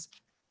ends.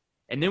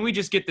 And then we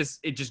just get this,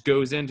 it just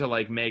goes into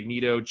like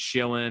Magneto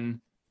chilling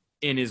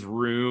in his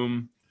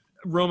room.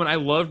 Roman, I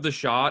loved the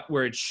shot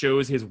where it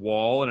shows his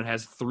wall and it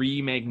has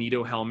 3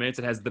 Magneto helmets.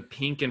 It has the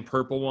pink and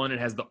purple one. It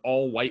has the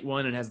all white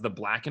one. It has the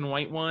black and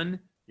white one.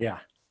 Yeah.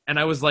 And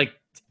I was like,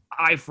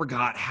 I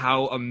forgot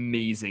how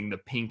amazing the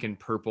pink and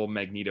purple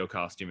Magneto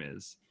costume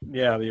is.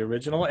 Yeah, the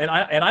original. And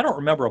I don't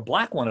remember a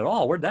black one at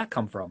all. Where'd that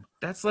come from?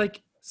 That's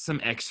like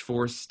some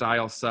X-Force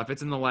style stuff.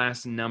 It's in the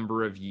last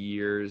number of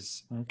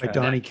years. Okay. By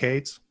Donny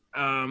Cates.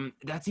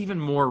 That's even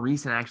more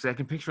recent, actually. I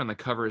can picture on the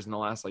covers in the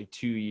last like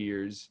 2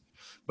 years,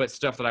 but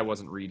stuff that I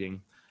wasn't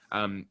reading.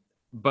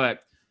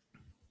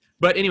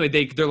 But anyway,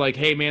 they're like,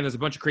 hey man, there's a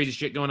bunch of crazy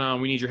shit going on.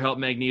 We need your help,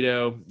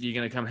 Magneto. You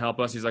gonna come help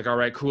us? He's like, all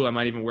right, cool. I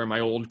might even wear my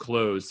old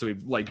clothes. So he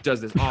like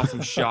does this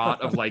awesome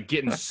shot of like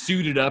getting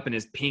suited up in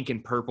his pink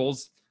and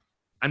purples.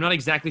 I'm not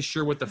exactly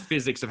sure what the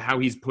physics of how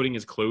he's putting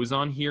his clothes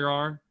on here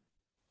are.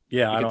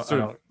 Yeah, Like, I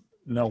don't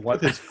know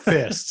what. With his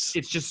fists.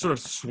 It's just sort of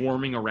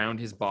swarming around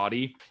his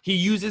body. He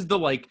uses the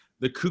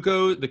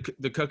cuckoos. The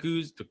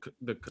cuckoos.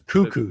 The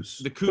cuckoos.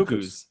 The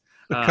cuckoos.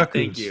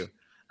 Thank you.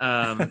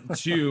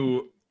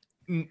 To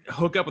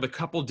hook up with a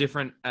couple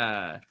different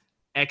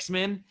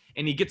X-Men,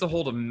 and he gets a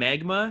hold of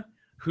Magma,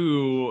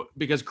 who,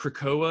 because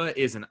Krakoa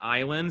is an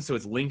island, so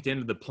it's linked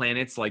into the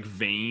planet's like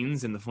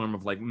veins in the form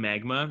of like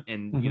magma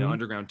and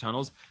underground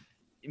tunnels.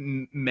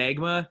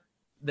 Magma,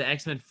 the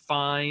X-Men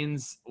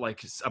finds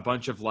like a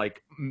bunch of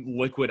like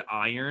liquid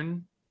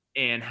iron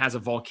and has a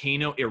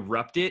volcano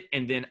erupt it,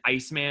 and then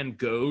Iceman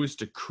goes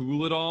to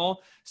cool it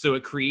all, so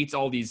it creates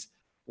all these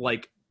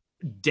like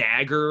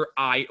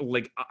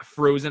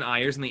frozen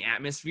iron in the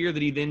atmosphere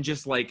that he then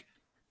just like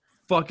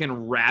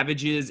fucking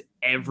ravages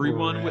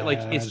everyone with. Like,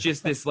 it's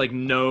just this like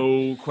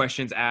no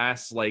questions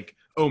asked, like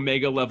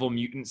Omega level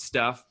mutant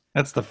stuff.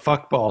 That's the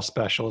fuckball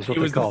special is what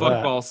they call that. It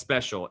was the fuckball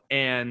special,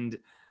 and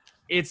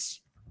it's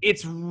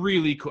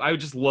really cool. I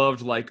just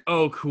loved like,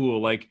 oh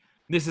cool, like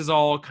this is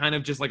all kind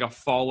of just like a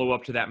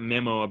follow-up to that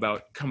memo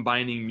about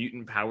combining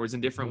mutant powers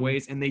in different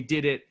ways, and they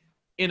did it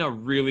in a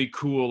really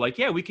cool, like,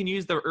 yeah, we can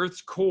use the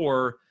Earth's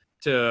core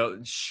to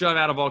shove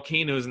out of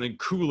volcanoes and then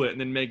cool it, and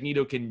then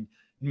Magneto can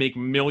make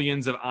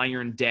millions of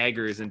iron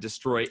daggers and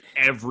destroy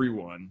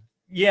everyone.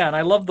 Yeah, and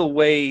I love the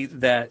way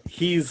that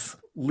he's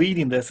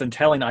leading this and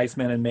telling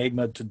Iceman and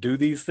Magma to do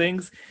these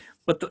things,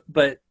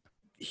 but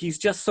he's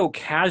just so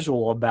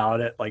casual about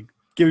it, like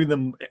giving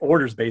them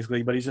orders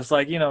basically, but he's just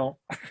like, and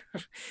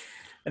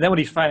then when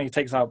he finally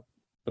takes out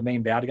the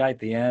main bad guy at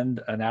the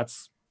end, and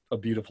that's a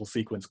beautiful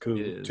sequence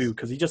too,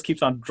 because he just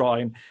keeps on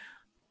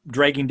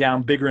dragging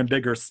down bigger and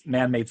bigger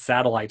man-made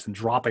satellites and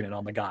dropping it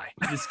on the guy.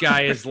 This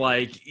guy is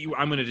like,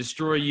 I'm going to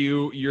destroy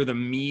you. You're the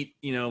meat,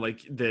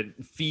 like that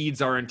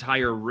feeds our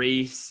entire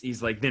race.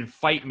 He's like, then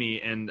fight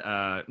me. And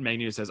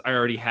Magneto says, I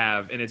already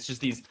have. And it's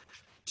just these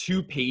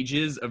 2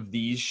 pages of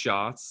these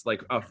shots,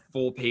 like a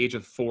full page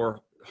with 4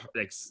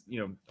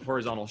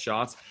 horizontal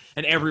shots,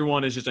 and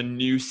everyone is just a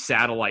new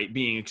satellite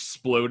being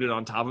exploded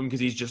on top of him because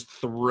he's just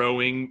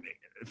throwing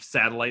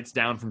satellites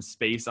down from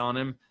space on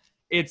him.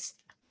 It's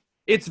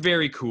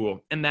very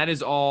cool, and that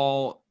is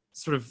all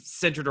sort of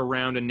centered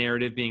around a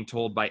narrative being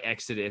told by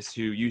Exodus,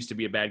 who used to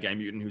be a bad guy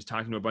mutant, who's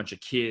talking to a bunch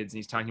of kids, and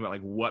he's talking about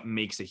like what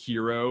makes a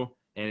hero,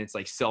 and it's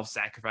like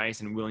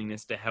self-sacrifice and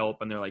willingness to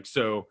help, and they're like,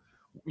 so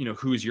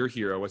who's your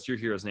hero? What's your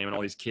hero's name? And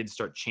all these kids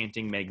start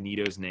chanting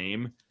Magneto's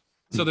name.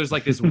 So there's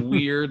like this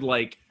weird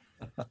like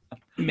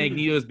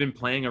Magneto's been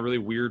playing a really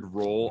weird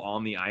role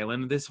on the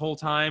island this whole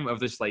time of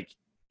this, like,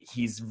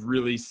 he's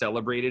really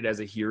celebrated as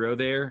a hero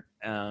there,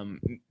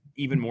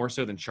 even more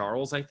so than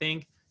Charles, I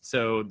think.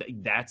 So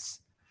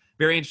that's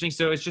very interesting.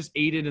 So it's just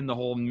aided in the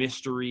whole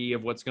mystery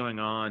of what's going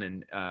on,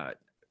 and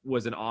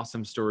was an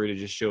awesome story to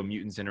just show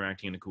mutants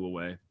interacting in a cool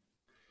way.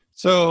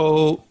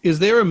 So is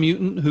there a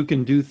mutant who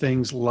can do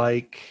things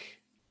like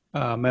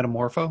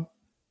Metamorpho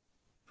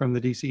from the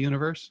DC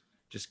universe?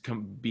 Just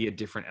be a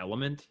different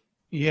element.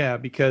 Yeah,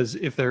 because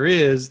if there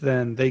is,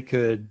 then they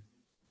could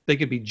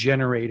be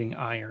generating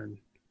iron.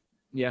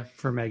 Yeah,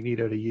 for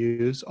Magneto to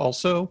use.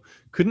 Also,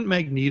 couldn't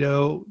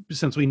Magneto,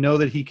 since we know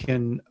that he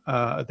can,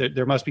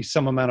 there must be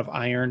some amount of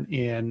iron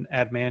in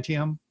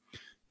adamantium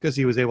because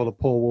he was able to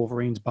pull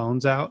Wolverine's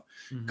bones out.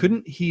 Mm-hmm.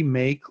 Couldn't he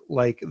make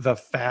like the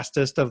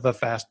fastest of the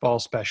fastball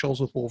specials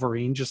with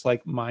Wolverine, just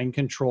like mind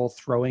control,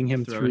 throwing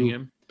him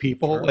through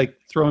people, sure. Like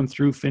throw him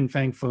through Fin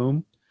Fang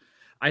Foom?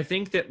 I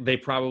think that they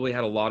probably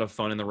had a lot of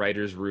fun in the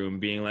writer's room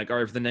being like, all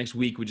right, for the next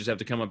week, we just have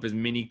to come up with as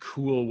many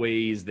cool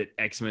ways that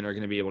X-Men are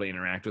going to be able to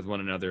interact with one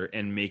another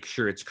and make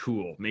sure it's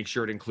cool. Make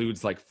sure it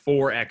includes like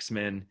 4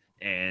 X-Men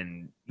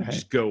and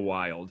just go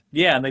wild.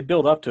 Yeah, and they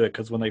build up to it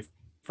because when they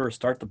first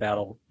start the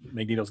battle,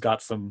 Magneto's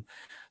got some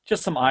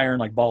iron,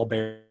 like ball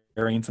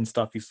bearings and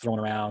stuff he's throwing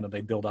around, and they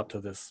build up to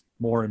this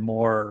more and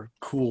more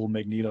cool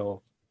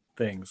Magneto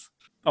things.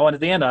 Oh, and at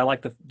the end, I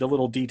like the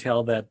little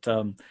detail that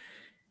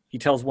he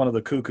tells one of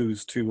the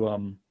Cuckoos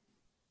to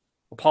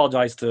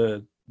apologize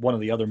to one of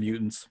the other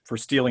mutants for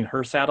stealing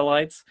her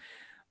satellites,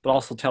 but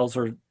also tell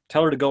her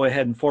to go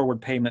ahead and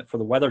forward payment for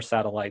the weather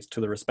satellites to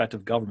the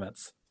respective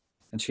governments.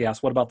 And she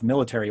asks, what about the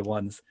military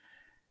ones?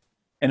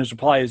 And his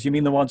reply is, you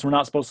mean the ones we're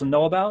not supposed to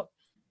know about?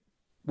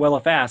 Well,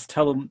 if asked,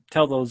 tell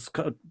those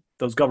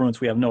governments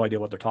we have no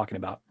idea what they're talking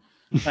about.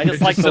 I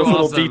just like those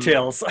little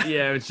details.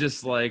 Yeah, it's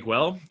just like,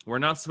 well, we're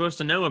not supposed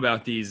to know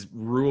about these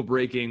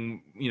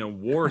rule-breaking,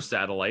 war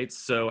satellites.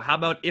 So how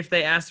about if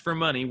they ask for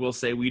money, we'll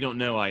say we don't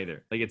know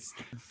either. Like, it's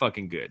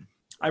fucking good.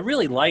 I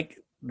really like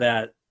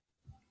that.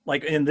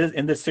 Like in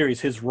this series,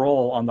 his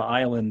role on the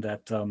island,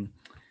 that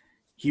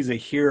he's a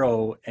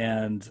hero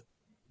and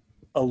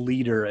a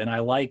leader, and I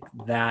like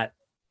that.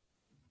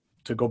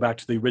 To go back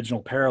to the original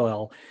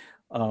parallel,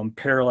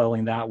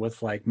 paralleling that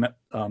with like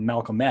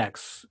Malcolm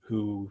X,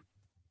 who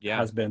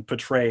has been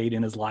portrayed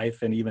in his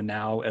life and even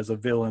now as a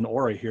villain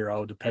or a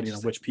hero, depending on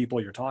which people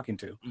you're talking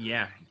to.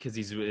 Yeah, because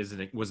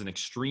he was an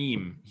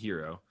extreme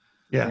hero.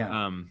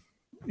 Yeah.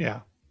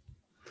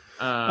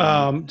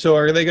 So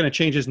are they going to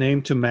change his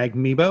name to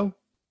Magmebo?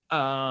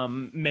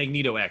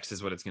 Magneto X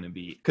is what it's going to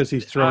be. Because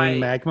he's throwing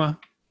magma?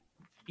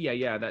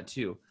 Yeah, that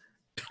too.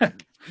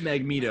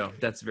 Magneto,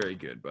 that's very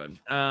good, bud.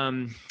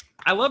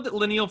 I love that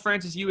Leinil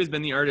Francis Yu has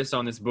been the artist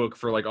on this book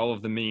for like all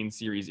of the main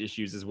series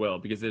issues as well,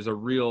 because there's a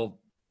real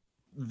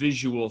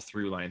visual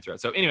through line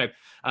throughout. So anyway,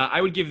 I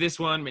would give this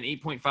one an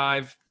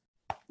 8.5.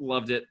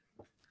 Loved it.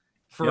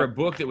 For a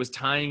book that was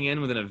tying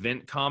in with an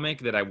event comic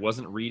that I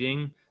wasn't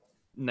reading,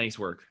 nice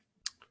work.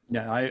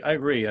 Yeah, I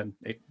agree.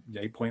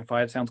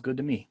 8.5 sounds good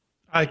to me.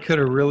 I could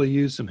have really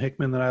used some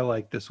Hickman that I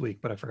liked this week,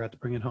 but I forgot to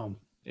bring it home.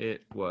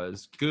 It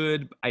was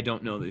good. I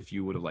don't know if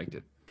you would have liked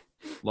it.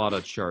 A lot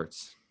of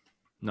charts.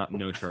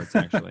 No charts,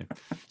 actually.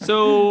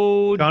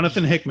 So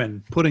Jonathan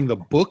Hickman putting the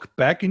book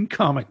back in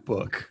comic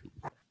book.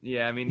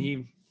 Yeah, I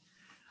mean,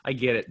 I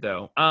get it,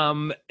 though.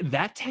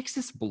 That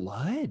Texas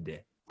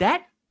blood.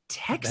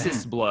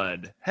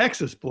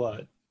 Texas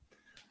blood.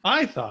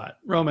 I thought,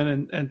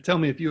 Roman, and tell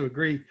me if you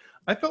agree,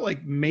 I felt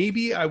like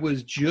maybe I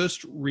was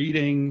just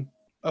reading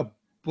a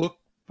book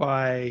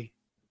by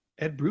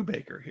Ed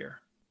Brubaker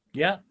here.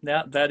 Yeah,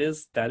 that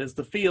is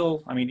the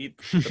feel. I mean,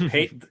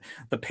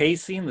 the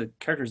pacing, the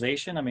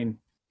characterization. I mean,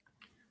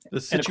 the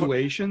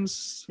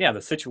situations. Yeah,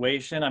 the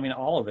situation. I mean,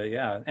 all of it.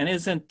 Yeah, and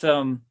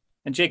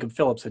and Jacob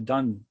Phillips had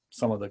done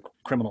some of the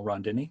criminal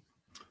run, didn't he?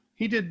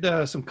 He did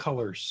some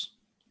colors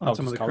on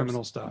some of the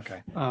criminal stuff.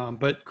 Okay.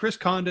 But Chris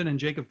Condon and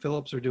Jacob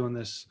Phillips are doing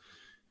this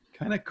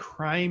kind of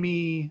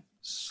crimey,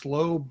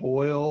 slow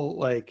boil.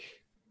 Like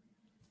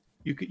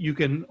you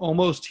can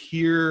almost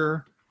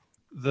hear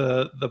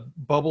the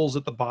bubbles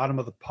at the bottom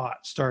of the pot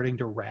starting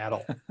to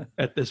rattle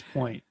at this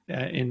point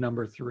in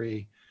number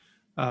 3.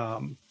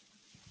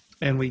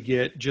 And we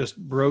get just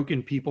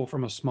broken people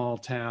from a small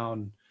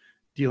town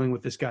dealing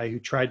with this guy who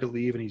tried to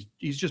leave, and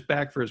he's just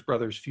back for his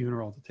brother's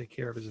funeral to take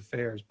care of his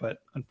affairs. But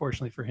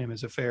unfortunately for him,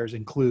 his affairs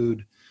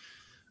include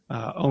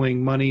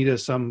owing money to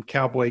some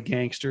cowboy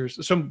gangsters,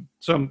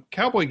 some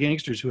cowboy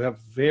gangsters who have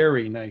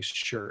very nice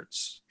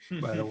shirts,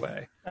 by the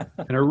way,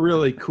 and a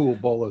really cool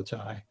bolo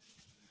tie.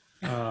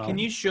 Can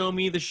you show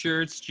me the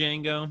shirts,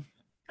 Django?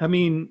 I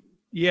mean,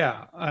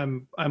 yeah,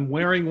 I'm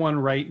wearing one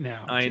right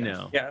now. I Jeff.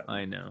 know. Yeah,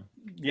 I know.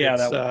 Yeah,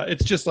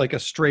 it's just like a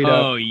straight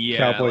up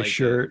cowboy like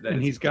shirt,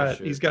 and he's got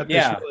this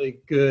really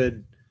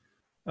good,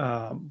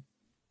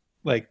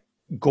 like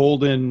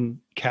golden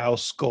cow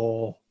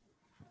skull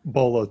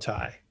bolo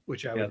tie,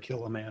 which I would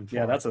kill a man for.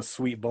 Yeah, that's a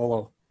sweet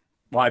bolo.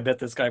 Well, I bet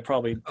this guy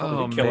probably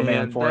kill a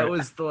man for that it.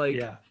 Was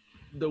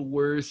the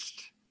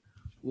worst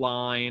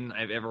line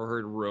I've ever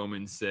heard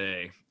Roman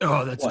say.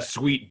 Oh, that's What? a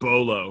sweet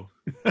bolo.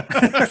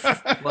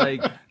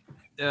 Like,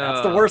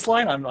 That's the worst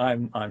line.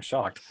 I'm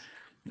shocked.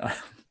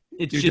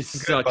 It You're just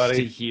doing good, sucks buddy.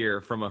 to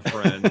hear from a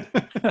friend.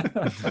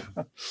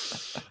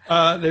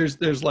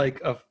 There's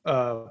like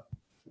a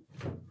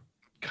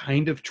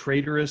kind of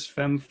traitorous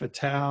femme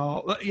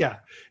fatale. Yeah,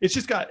 it's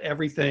just got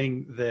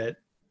everything that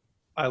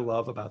I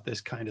love about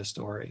this kind of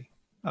story.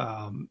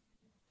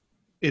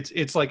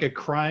 It's like a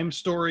crime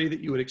story that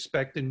you would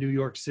expect in New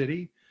York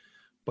City,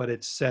 but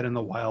it's set in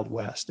the Wild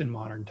West in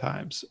modern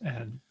times,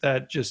 and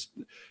that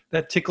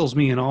tickles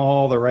me in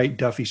all the right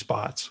Duffy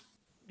spots.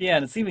 Yeah,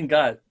 and it's even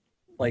got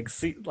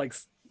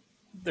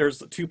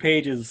there's 2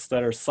 pages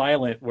that are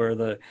silent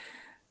where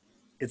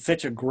it's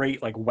such a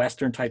great like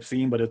Western type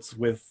scene, but it's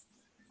with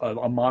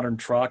a modern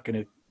truck,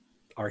 and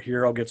our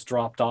hero gets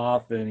dropped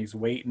off and he's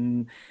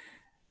waiting,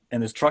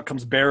 and this truck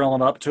comes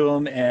barreling up to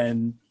him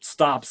and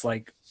stops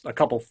like a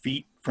couple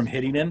feet from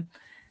hitting him,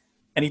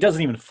 and he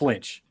doesn't even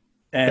flinch,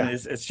 and Yeah.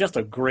 it's just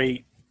a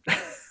great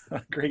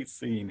a great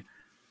scene.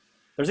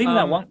 There's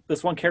even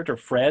this one character,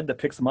 Fred, that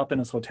picks him up in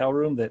his hotel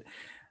room that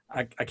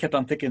I kept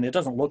on thinking, it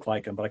doesn't look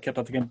like him, but I kept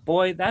on thinking,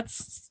 boy,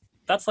 that's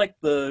like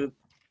the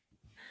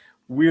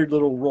weird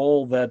little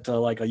role that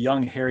like a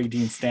young Harry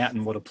Dean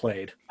Stanton would have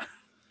played.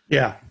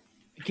 Yeah,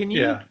 Can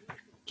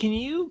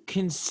you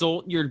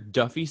consult your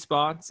Duffy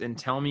spots and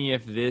tell me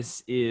if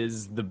this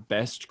is the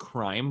best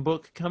crime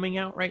book coming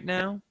out right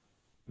now?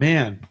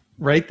 man,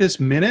 right this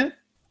minute,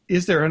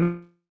 is there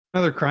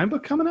another crime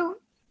book coming out?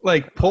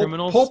 Like Pulp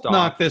Stop.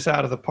 knocked this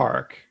out of the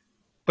park,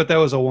 but that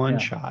was a one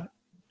shot.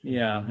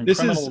 Yeah, and This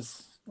is-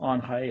 Criminal's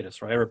on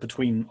hiatus, right? Or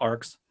between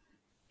arcs.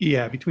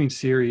 Yeah, between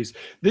series.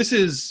 This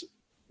is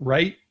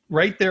right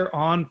there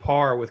on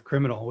par with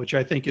Criminal, which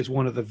I think is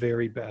one of the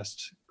very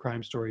best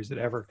crime stories that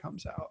ever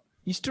comes out.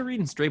 You still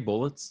reading Stray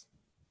Bullets?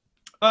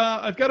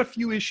 I've got a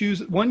few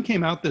issues. One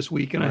came out this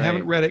week, and I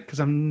haven't read it because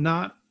I'm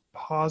not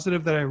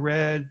positive that I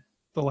read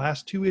the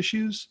last 2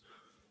 issues.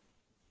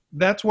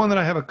 That's one that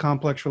I have a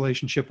complex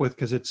relationship with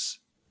because it's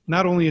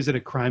not only is it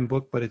a crime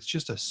book, but it's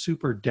just a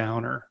super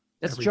downer.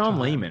 That's every John time.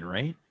 Layman,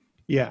 right?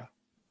 Yeah.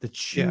 The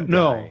Chew Yeah.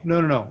 guy.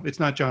 No. It's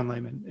not John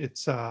Layman.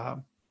 It's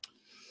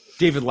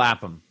David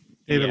Lapham.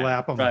 David Yeah.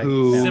 Lapham, Right.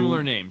 who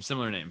Similar name.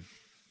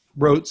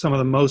 wrote some of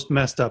the most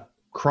messed up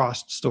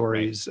crossed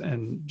stories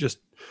and just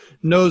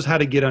knows how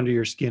to get under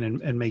your skin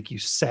and make you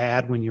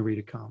sad when you read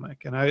a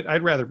comic. And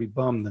I'd rather be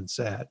bummed than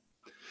sad.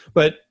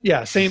 But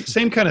yeah,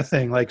 same kind of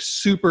thing, like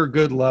super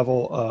good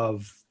level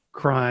of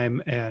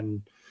crime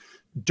and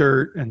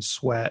dirt and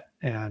sweat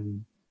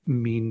and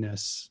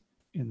meanness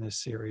in this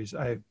series.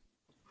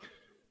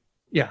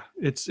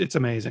 It's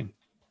amazing.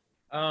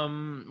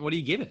 What do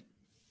you give it?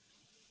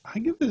 I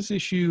give this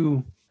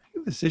issue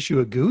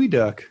a gooey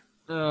duck.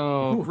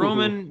 Oh, Ooh.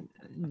 Roman,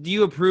 do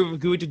you approve of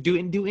Gooey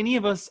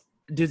Duck?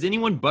 Does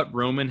anyone but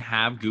Roman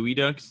have Gooey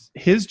Ducks?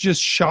 His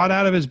just shot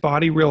out of his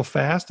body real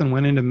fast and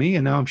went into me,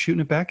 and now I'm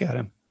shooting it back at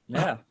him.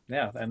 Yeah,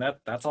 and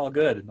that's all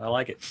good. I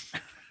like it.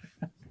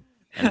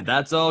 And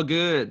that's all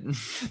good.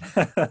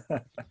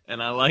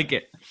 And I like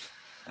it.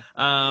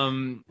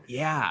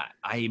 Yeah,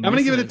 I'm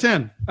gonna give it a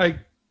 10.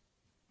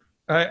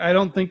 I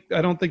don't think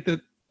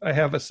that I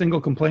have a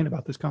single complaint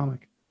about this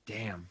comic.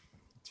 Damn.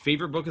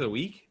 Favorite book of the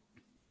week?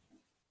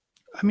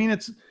 I mean,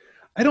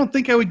 I don't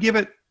think I would give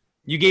it.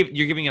 You're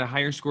giving it a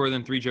higher score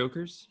than Three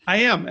Jokers? I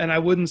am, and I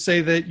wouldn't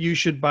say that you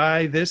should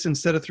buy this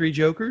instead of Three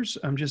Jokers.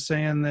 I'm just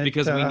saying that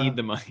Because we need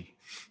the money.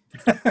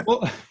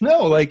 Well,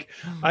 no, like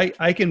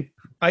I can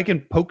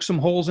poke some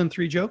holes in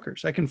Three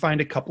Jokers. I can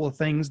find a couple of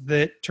things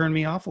that turn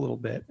me off a little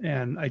bit,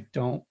 and I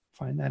don't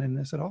find that in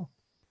this at all.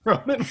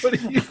 Roman, what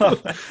do you?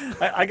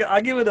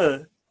 I give it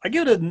a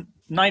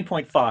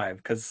 9.5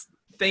 because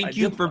Thank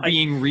you for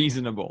being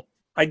reasonable.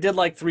 I did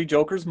like Three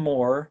Jokers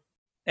more,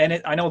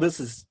 and I know this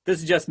is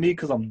just me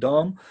because I'm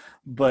dumb,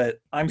 but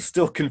I'm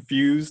still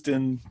confused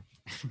in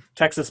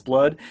Texas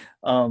Blood.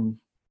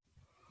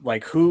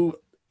 Like who?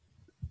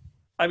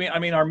 I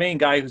mean, our main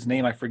guy whose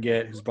name I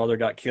forget, whose brother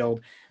got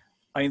killed.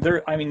 I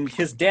mean,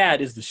 his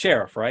dad is the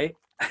sheriff, right?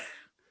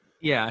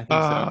 Yeah, I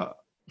think so.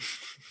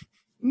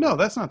 No,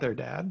 that's not their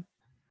dad.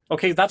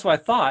 Okay, that's what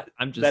I thought.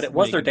 I'm just that it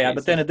was their making dad,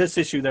 but then faces. in this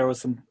issue there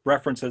was some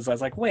references. I was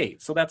like, wait,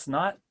 so that's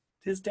not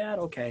his dad?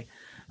 Okay.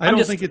 I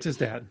don't think it's his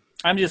dad.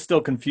 I'm just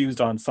still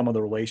confused on some of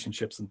the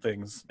relationships and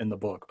things in the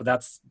book, but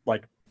that's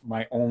like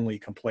my only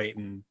complaint,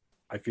 and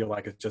I feel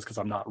like it's just because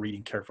I'm not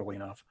reading carefully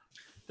enough.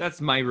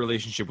 That's my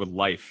relationship with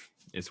life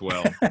as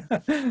well.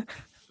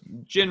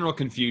 General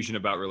confusion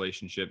about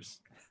relationships.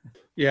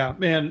 Yeah,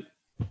 man.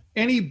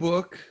 Any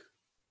book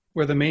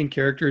where the main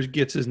character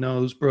gets his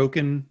nose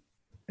broken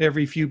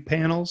every few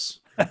panels,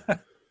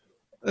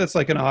 that's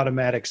like an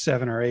automatic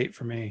 7 or 8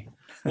 for me.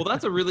 Well,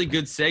 that's a really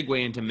good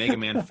segue into Mega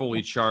Man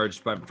Fully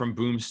Charged from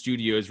Boom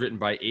Studios, written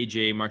by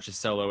AJ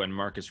Marchicello and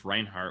Marcus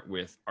Reinhardt,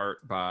 with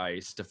art by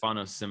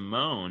Stefano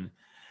Simone.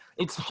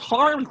 It's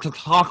hard to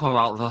talk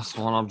about this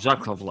one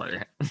objectively.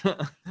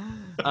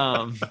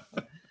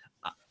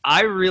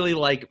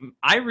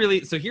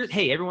 So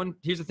hey everyone,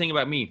 here's the thing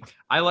about me.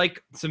 I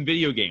like some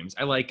video games.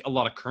 I like a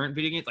lot of current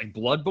video games like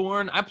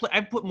Bloodborne.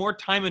 I put more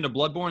time into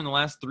Bloodborne in the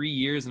last 3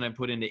 years than I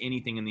put into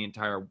anything in the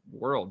entire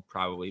world,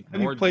 probably.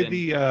 Have you played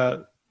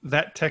the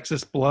That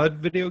Texas Blood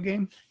video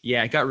game?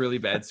 Yeah, it got really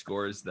bad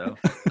scores though.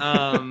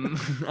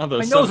 Although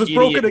My nose is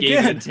broken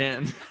again.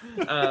 10.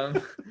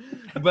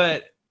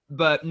 But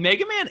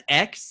Mega Man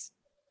X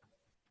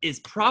is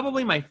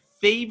probably my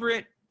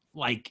favorite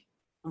like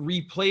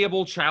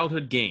replayable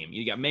childhood game.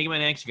 You got Mega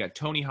Man X, you got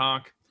Tony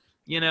Hawk.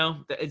 You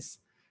know, it's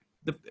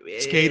the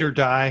Skate or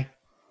Die.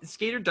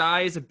 Skate or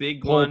Die is a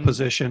big Pole one.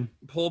 position.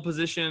 Pole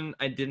position.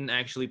 I didn't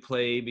actually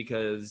play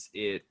because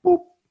Boop.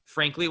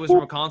 frankly, it was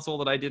from a console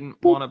that I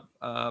didn't want to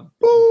buy.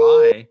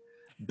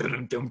 That's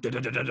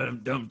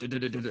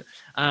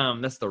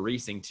the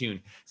racing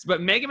tune.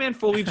 But Mega Man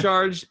Fully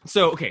Charged.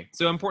 So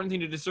important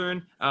thing to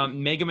discern.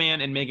 Mega Man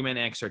and Mega Man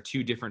X are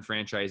two different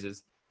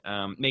franchises.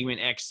 Mega Man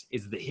X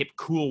is the hip,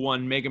 cool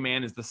one. Mega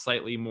Man is the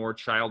slightly more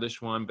childish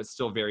one, but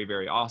still very,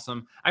 very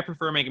awesome. I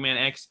prefer Mega Man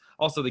X.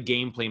 Also, the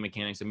gameplay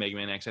mechanics of Mega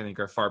Man X, I think,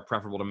 are far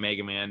preferable to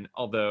Mega Man.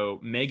 Although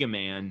Mega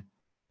Man,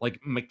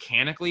 like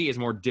mechanically, is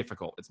more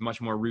difficult. It's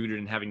much more rooted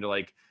in having to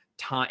like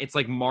time. It's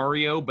like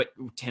Mario, but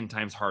 10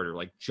 times harder.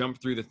 Like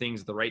jump through the things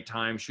at the right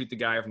time, shoot the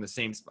guy from the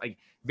same. Like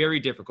very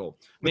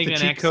difficult. With the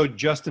cheat code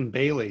Justin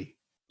Bailey.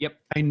 Yep,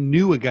 I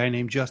knew a guy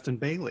named Justin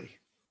Bailey.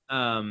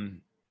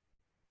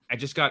 I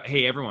just got,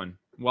 hey, everyone,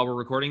 while we're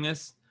recording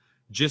this,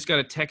 just got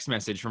a text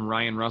message from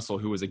Ryan Russell,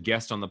 who was a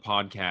guest on the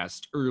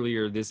podcast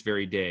earlier this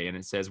very day. And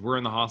it says, we're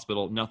in the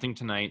hospital, nothing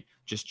tonight,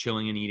 just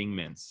chilling and eating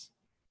mints.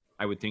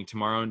 I would think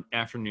tomorrow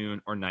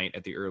afternoon or night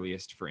at the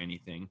earliest for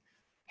anything.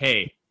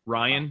 Hey,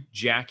 Ryan,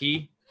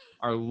 Jackie,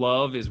 our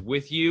love is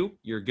with you.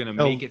 You're going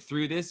to make it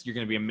through this. You're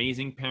going to be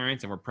amazing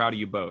parents, and we're proud of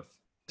you both.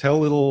 Tell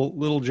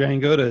little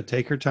Django to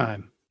take her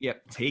time.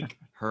 Yep, take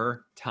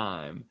her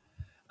time.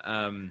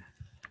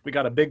 We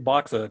got a big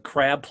box of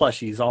crab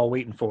plushies all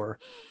waiting for her.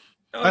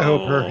 I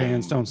hope her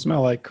hands don't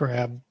smell like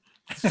crab.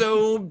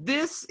 So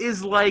this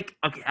is like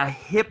a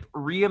hip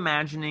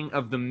reimagining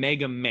of the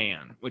Mega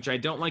Man, which I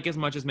don't like as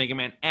much as Mega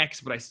Man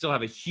X, but I still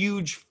have a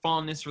huge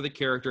fondness for the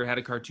character. It had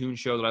a cartoon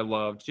show that I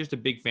loved. Just a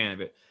big fan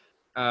of it.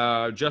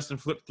 Justin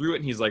flipped through it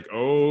and he's like,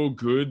 oh,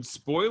 good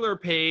spoiler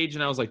page.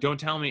 And I was like, don't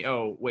tell me.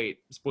 Oh, wait,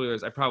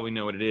 spoilers. I probably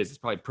know what it is. It's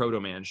probably Proto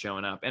Man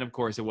showing up. And of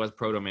course it was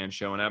Proto Man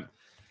showing up.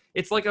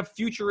 It's like a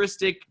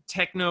futuristic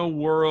techno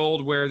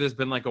world where there's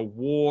been like a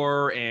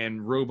war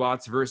and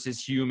robots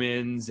versus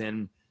humans,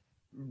 and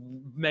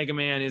Mega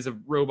Man is a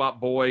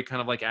robot boy,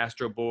 kind of like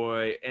Astro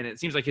Boy, and it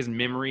seems like his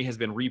memory has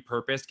been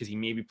repurposed because he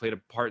maybe played a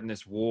part in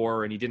this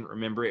war and he didn't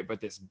remember it,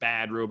 but this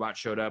bad robot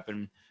showed up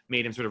and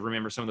made him sort of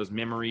remember some of those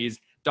memories.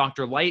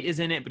 Dr. Light is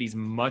in it, but he's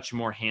much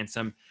more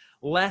handsome.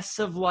 Less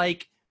of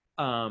like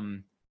a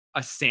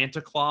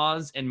Santa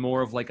Claus and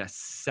more of like a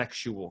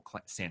sexual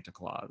Santa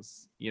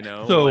Claus, you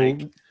know?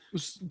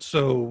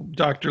 So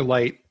Dr.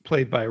 Light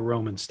played by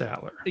Roman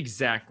Statler.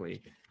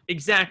 Exactly.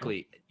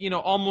 You know,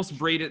 almost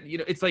braided, you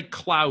know, it's like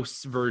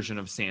Klaus version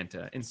of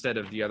Santa instead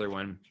of the other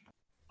one.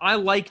 I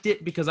liked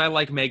it because I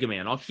like Mega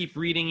Man. I'll keep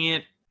reading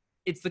it.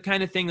 It's the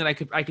kind of thing that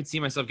I could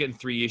see myself getting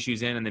 3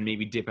 issues in and then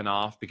maybe dipping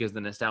off because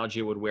the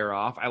nostalgia would wear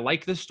off. I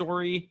like the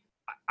story.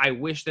 I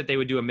wish that they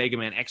would do a Mega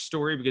Man X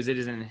story because it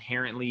is an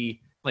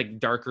inherently like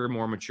darker,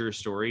 more mature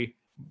story.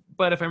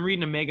 But if I'm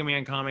reading a Mega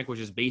Man comic, which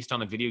is based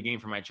on a video game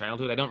from my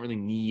childhood, I don't really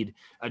need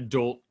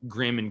adult,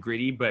 grim, and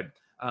gritty. But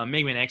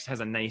Mega Man X has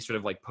a nice sort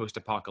of like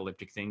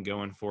post-apocalyptic thing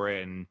going for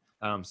it, and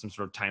some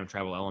sort of time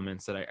travel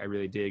elements that I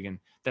really dig. And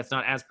that's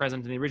not as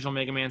present in the original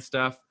Mega Man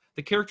stuff.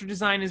 The character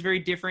design is very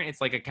different.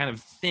 It's like a kind of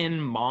thin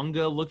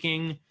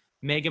manga-looking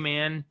Mega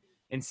Man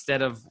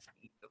instead of,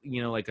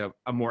 you know, like a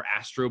more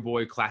Astro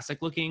Boy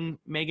classic-looking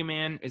Mega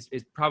Man is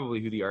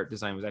probably who the art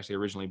design was actually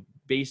originally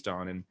based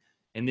on.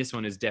 And this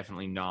one is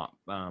definitely not.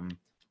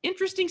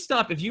 Interesting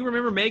stuff. If you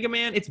remember Mega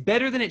Man, it's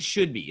better than it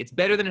should be. It's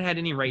better than it had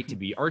any right to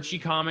be. Archie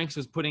Comics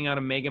was putting out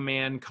a Mega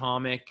Man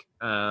comic.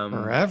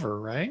 Forever,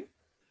 right?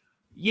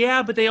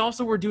 Yeah, but they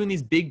also were doing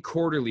these big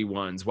quarterly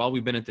ones while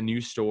we've been at the new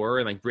store.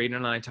 And like Braden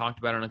and I talked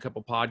about it on a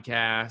couple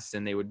podcasts,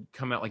 and they would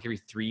come out like every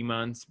 3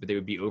 months, but they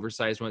would be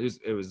oversized ones.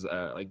 It was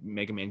like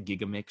Mega Man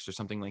Gigamix or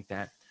something like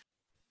that.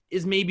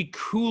 Is maybe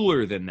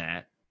cooler than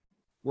that.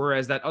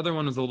 Whereas that other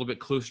one was a little bit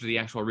closer to the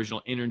actual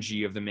original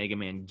energy of the Mega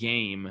Man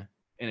game.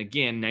 And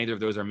again, neither of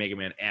those are Mega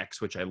Man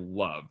X, which I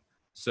love.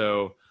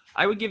 So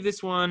I would give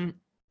this one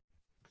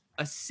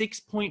a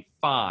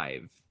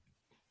 6.5.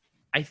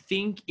 I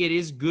think it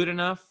is good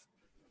enough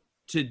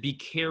to be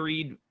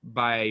carried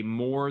by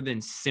more than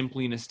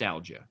simply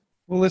nostalgia.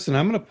 Well, listen,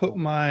 I'm going to put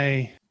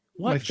my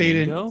fate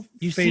in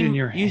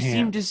your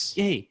hands.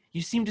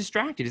 You seem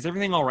distracted. Is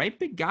everything all right,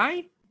 big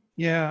guy?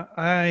 Yeah,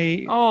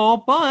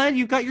 Oh, bud,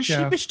 you've got your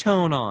sheepish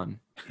tone on.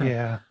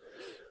 Yeah.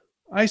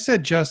 I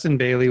said Justin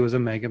Bailey was a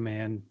Mega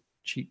Man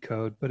cheat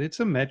code, but it's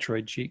a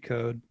Metroid cheat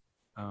code.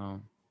 Oh.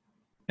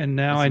 And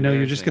now I know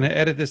you're just going to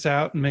edit this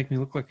out and make me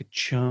look like a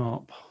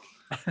chump.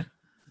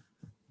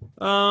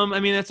 I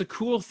mean, that's a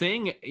cool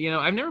thing. You know,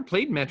 I've never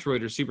played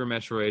Metroid or Super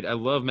Metroid. I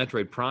love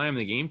Metroid Prime,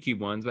 the GameCube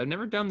ones, but I've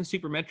never done the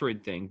Super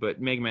Metroid thing.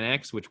 But Mega Man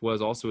X, which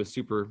was also a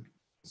Super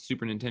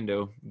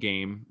Nintendo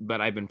game,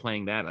 but I've been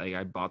playing that. Like,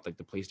 I bought like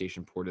the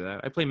PlayStation port of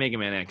that. I play Mega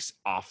Man X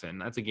often.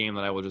 That's a game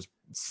that I will just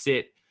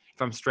sit.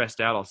 If I'm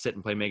stressed out, I'll sit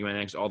and play Mega Man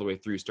X all the way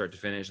through, start to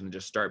finish, and then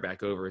just start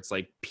back over. It's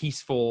like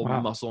peaceful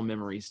muscle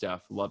memory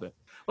stuff. Love it.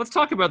 Let's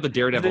talk about the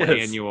Daredevil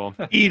annual.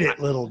 Eat it,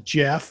 little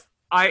Jeff.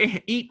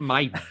 I eat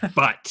my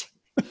butt.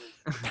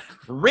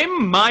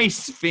 Rim my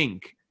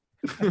sphinx.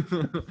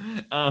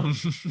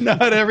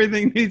 Not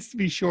everything needs to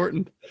be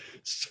shortened.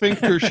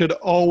 Sphincter should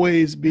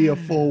always be a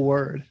full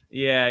word.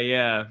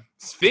 Yeah.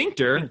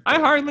 Sphincter? I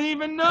hardly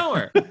even know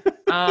her.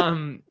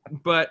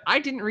 But I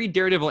didn't read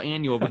Daredevil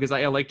Annual because I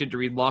elected to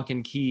read Lock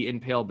and Key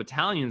and Pale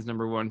Battalions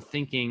 #1,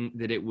 thinking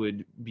that it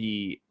would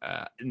be,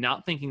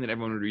 not thinking that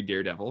everyone would read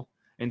Daredevil,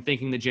 and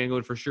thinking that Django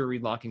would for sure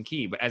read Lock and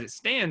Key. But as it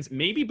stands,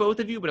 maybe both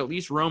of you, but at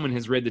least Roman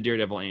has read the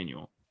Daredevil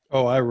Annual.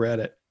 Oh, I read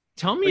it.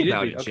 Tell me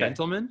about it,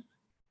 gentlemen.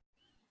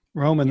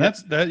 Roman,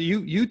 that's that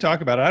you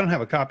talk about it. I don't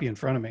have a copy in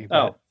front of me.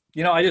 But...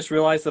 Oh, I just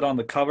realized that on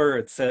the cover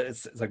it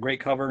says it's a great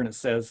cover, and it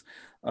says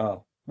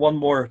one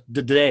more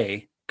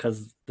day,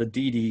 because the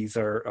DDs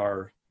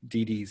are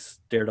DD's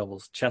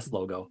Daredevil's chest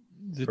logo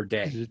for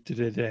day.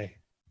 Day.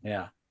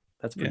 Yeah,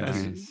 that's pretty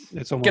nice.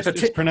 It's almost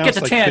it's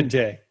pronounced like 10.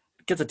 Day.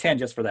 Gets a 10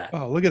 just for that.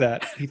 Oh, look at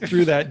that! He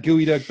threw that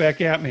gooey duck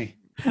back at me.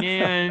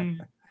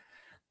 And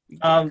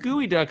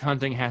gooey duck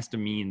hunting has to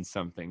mean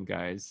something,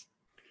 guys.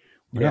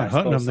 We're not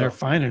hunting them; they're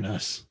finding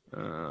us.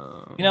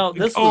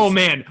 This. Oh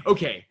man.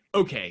 Okay.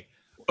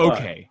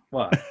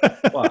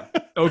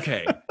 What?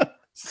 Okay.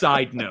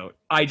 Side note: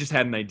 I just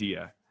had an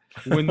idea.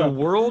 When the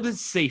world is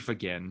safe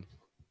again,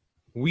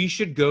 we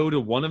should go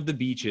to one of the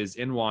beaches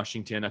in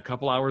Washington, a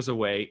couple hours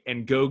away,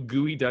 and go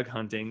gooey duck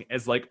hunting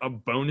as like a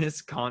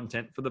bonus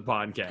content for the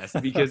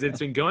podcast, because it's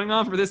been going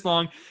on for this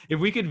long. If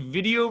we could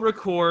video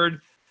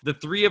record the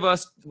three of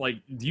us like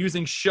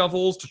using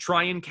shovels to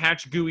try and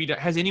catch gooey duck.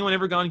 Has anyone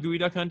ever gone gooey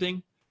duck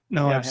hunting?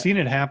 No, I've seen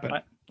it happen.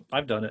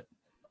 I've done it.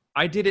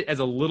 I did it as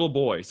a little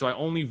boy, so I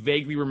only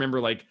vaguely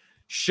remember like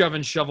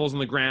shoving shovels on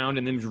the ground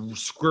and then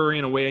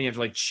scurrying away, and you have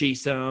to like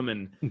chase them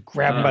and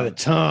grab them by the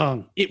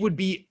tongue. It would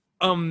be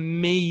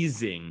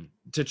amazing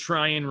to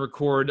try and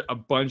record a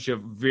bunch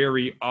of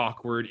very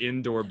awkward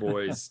indoor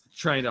boys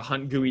trying to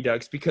hunt gooey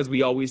ducks, because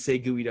we always say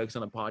gooey ducks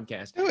on a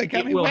podcast. Oh,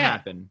 it will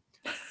happen.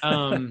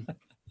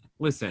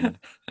 Listen,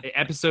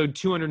 episode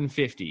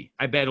 250.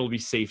 I bet it'll be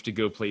safe to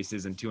go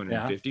places in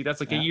 250. Yeah. That's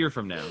like a year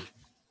from now.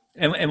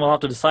 And we'll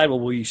have to decide,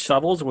 will we use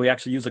shovels, or will we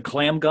actually use a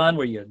clam gun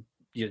where you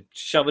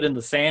shove it in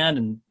the sand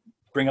and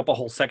bring up a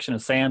whole section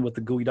of sand with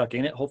the gooey duck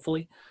in it,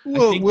 hopefully?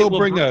 We'll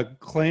bring a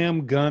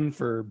clam gun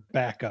for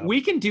backup.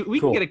 We can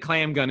can get a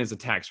clam gun as a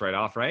tax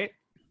write-off, right?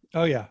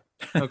 Oh, yeah.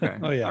 Okay.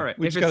 Oh, yeah. All right.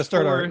 We just got to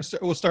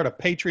start we'll start a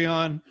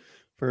Patreon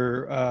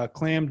for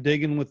clam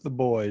digging with the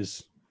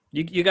boys.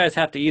 You guys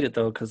have to eat it,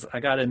 though, because I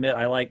got to admit,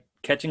 I like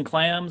catching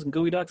clams and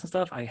gooey ducks and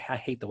stuff. I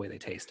hate the way they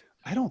taste.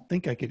 I don't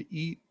think I could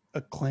eat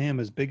a clam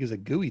as big as a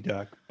gooey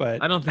duck,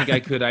 but I don't think I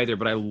could either,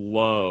 but I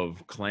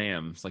love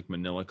clams, like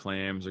Manila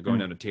clams, or going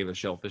down to Taylor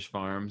Shellfish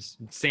Farms.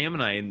 Sam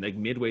and I, like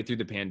midway through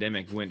the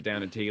pandemic, went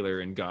down to Taylor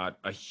and got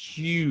a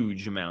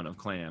huge amount of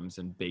clams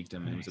and baked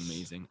them. Nice. It was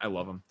amazing. I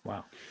love them.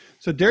 Wow.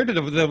 So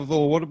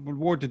Daredevil, what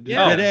more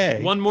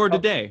today? One more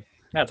today.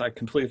 I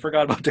completely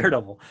forgot about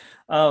Daredevil.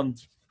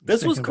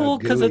 This was cool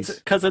because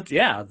it's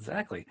yeah,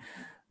 exactly.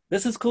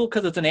 This is cool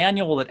because it's an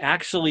annual that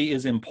actually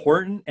is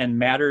important and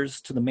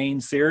matters to the main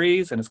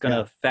series, and it's going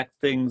to affect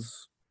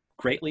things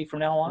greatly from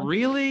now on.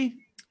 Really?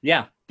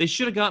 Yeah. They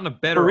should have gotten a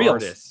better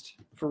artist.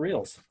 For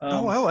reals.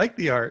 I like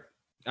the art.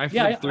 I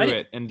flipped through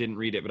it and didn't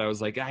read it, but I was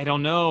like, I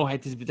don't know.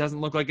 It doesn't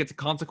look like it's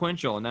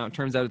consequential, and now it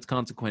turns out it's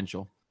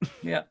consequential.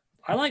 Yeah.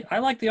 I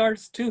like the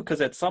arts too,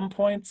 because at some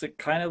points it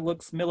kind of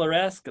looks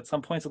Miller-esque. At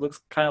some points it looks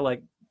kind of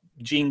like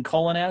Gene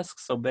Colan-esque,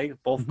 so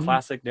both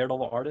classic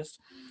Daredevil artists.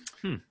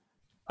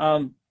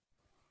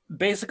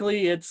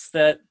 Basically, it's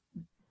that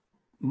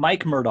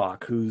Mike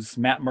Murdock, who's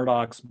Matt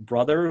Murdock's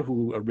brother,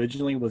 who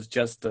originally was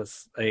just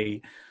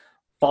a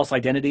false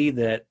identity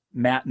that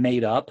Matt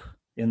made up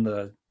in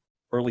the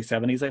early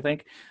 70s, I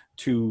think,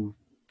 to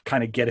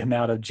kind of get him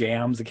out of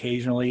jams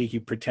occasionally.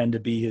 He'd pretend to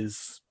be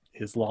his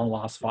long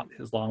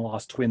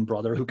lost twin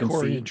brother who can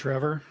Corey see. And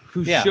Trevor,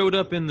 who showed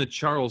up in the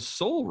Charles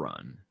Soule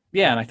run.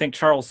 Yeah, and I think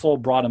Charles Soule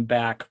brought him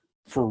back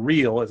for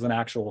real as an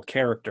actual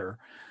character.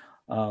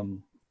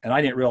 And I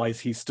didn't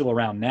realize he's still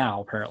around now,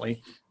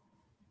 apparently.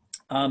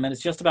 And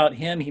it's just about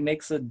him. He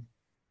makes a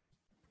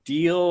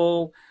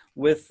deal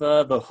with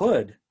the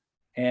Hood,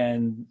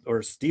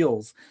 or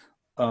steals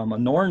a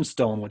Norn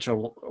Stone,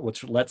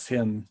 which lets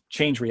him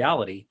change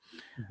reality.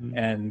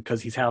 And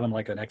because he's having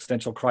like an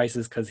existential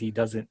crisis, because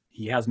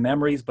he has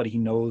memories, but he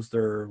knows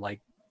they're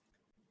like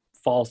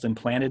false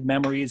implanted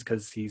memories,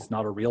 because he's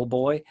not a real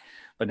boy,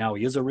 but now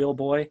he is a real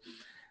boy.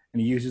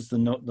 And he uses the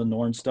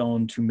Norn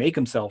Stone to make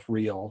himself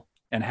real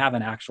and have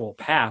an actual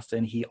past,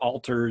 and he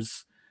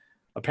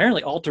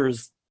apparently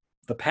alters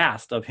the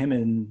past of him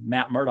and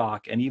Matt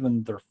Murdock, and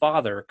even their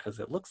father, because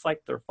it looks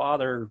like their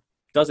father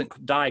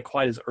doesn't die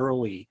quite as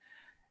early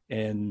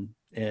in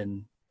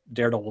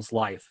Daredevil's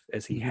life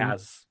as he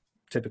has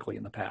typically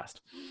in the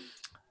past.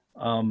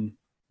 And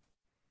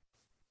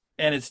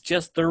it's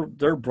just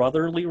their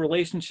brotherly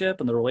relationship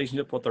and the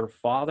relationship with their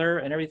father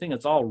and everything.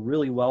 It's all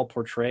really well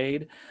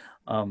portrayed.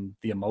 The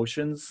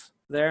emotions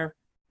there.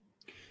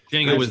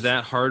 Django, was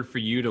that hard for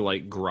you to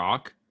like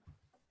grok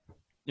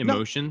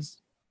emotions?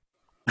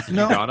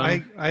 No,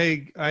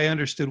 I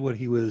understood what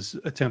he was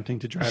attempting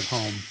to drive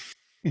home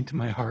into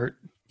my heart.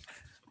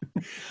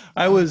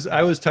 I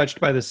was touched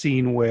by the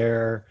scene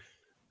where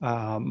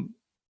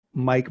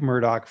Mike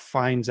Murdock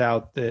finds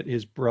out that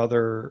his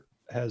brother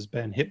has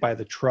been hit by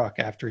the truck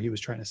after he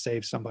was trying to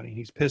save somebody.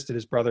 He's pissed at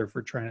his brother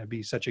for trying to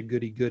be such a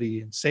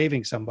goody-goody and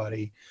saving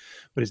somebody,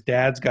 but his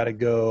dad's got to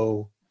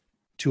go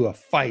to a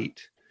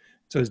fight.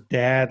 So his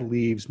dad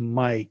leaves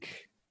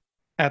Mike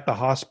at the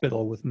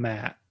hospital with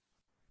Matt,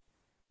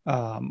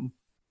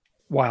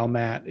 while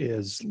Matt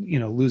is,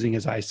 losing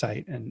his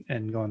eyesight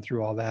and going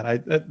through all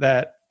that.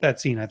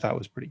 That scene I thought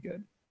was pretty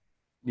good.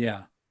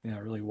 Yeah, it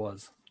really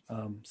was.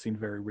 Seemed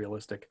very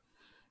realistic.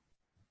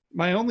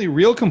 My only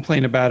real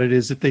complaint about it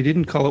is that they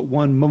didn't call it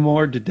One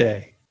More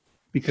Today,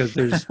 because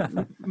there's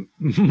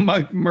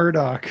Mike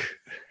Murdock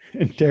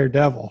and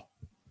Daredevil.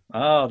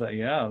 Oh,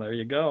 there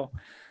you go.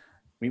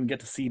 We even get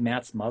to see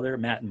Matt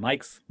and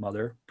Mike's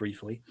mother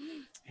briefly.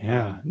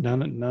 Yeah,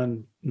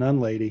 none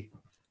lady.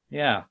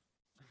 Yeah.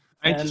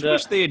 I just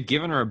wish they had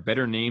given her a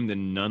better name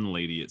than Nun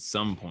Lady at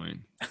some point.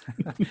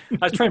 I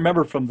was trying to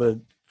remember from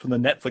the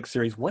Netflix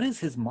series, what is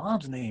his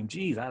mom's name?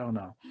 Geez, I don't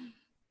know.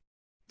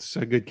 It's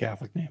a good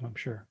Catholic name, I'm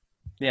sure.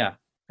 Yeah.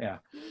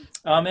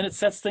 And it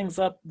sets things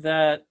up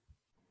that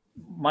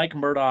Mike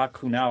Murdock,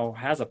 who now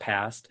has a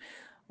past,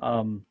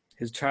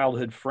 his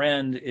childhood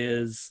friend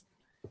is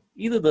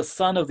either the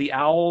son of the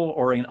Owl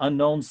or an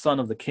unknown son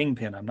of the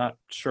Kingpin. I'm not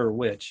sure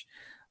which,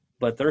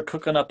 but they're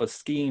cooking up a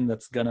scheme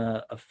that's going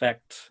to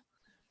affect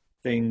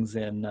things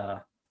in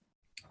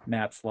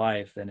Matt's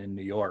life and in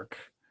New York.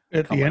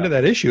 At the end of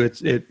that issue,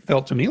 it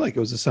felt to me like it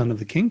was the son of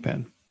the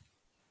Kingpin.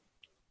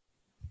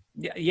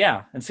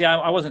 Yeah. And see,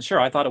 I wasn't sure.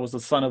 I thought it was the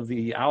son of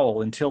the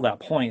Owl until that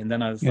point. And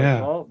then I was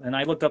like, well, and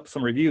I looked up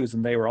some reviews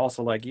and they were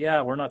also like,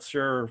 yeah, we're not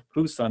sure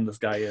whose son this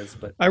guy is.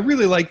 But I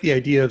really like the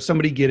idea of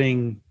somebody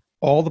getting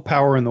all the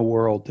power in the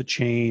world to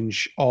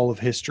change all of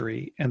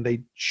history, and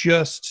they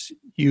just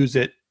use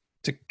it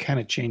to kind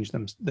of change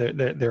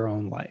their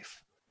own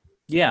life.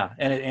 Yeah.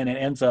 And it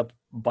ends up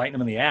biting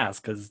him in the ass,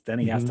 because then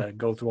he has to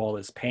go through all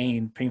this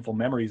painful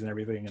memories and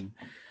everything. And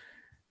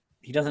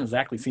he doesn't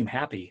exactly seem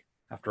happy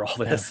after all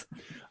this. Yeah.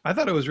 I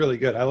thought it was really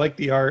good. I like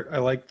the art. I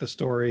like the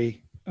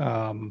story.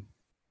 I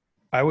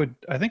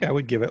think I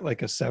would give it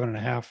like a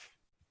 7.5,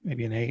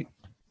 maybe an 8.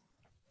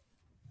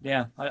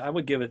 Yeah, I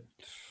would give it.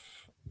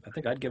 I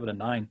think I'd give it a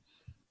 9.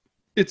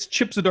 It's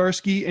Chip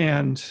Zdarsky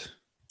and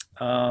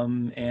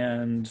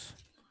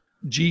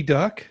G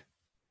Duck.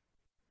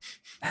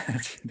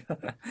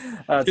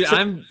 Dude,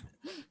 I'm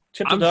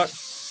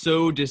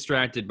so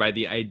distracted by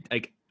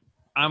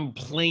I'm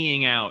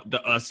playing out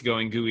the us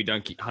going gooey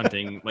donkey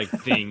hunting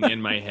thing in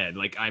my head.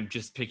 Like I'm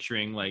just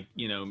picturing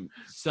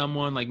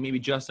someone like maybe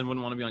Justin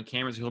wouldn't want to be on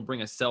camera, so he'll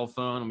bring a cell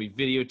phone and be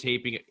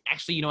videotaping it.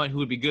 Actually, you know what? Who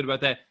would be good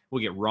about that?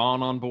 We'll get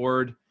Ron on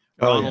board.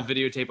 Ron will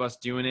videotape us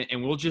doing it,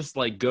 and we'll just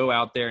go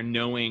out there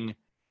knowing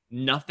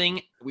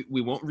nothing. We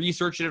won't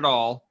research it at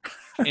all,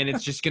 and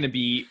it's just going to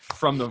be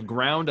from the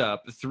ground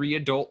up. 3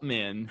 adult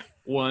men,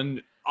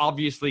 one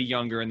obviously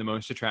younger and the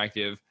most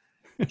attractive,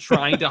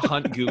 trying to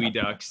hunt gooey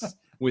ducks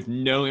with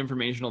no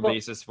informational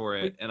basis for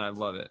it, and I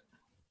love it.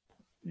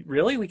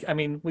 Really? We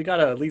got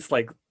to at least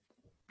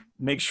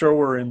make sure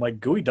we're in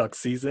gooey duck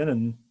season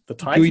and the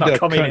tide's gooey not duck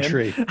coming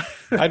country.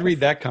 in. I'd read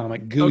that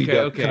comic. Gooey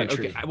duck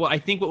country. Okay. Well, I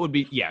think what would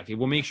be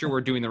we'll make sure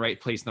we're doing the right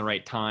place in the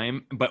right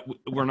time, but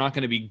we're not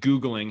going to be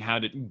Googling how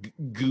to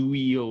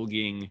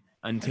gooeying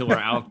until we're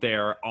out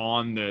there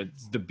on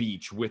the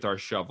beach with our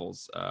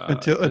shovels.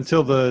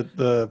 Until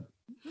the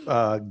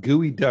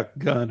gooey duck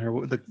gun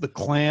or the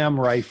clam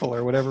rifle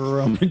or whatever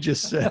Roman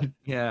just said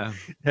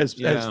has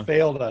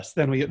failed us,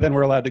 then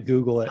we're allowed to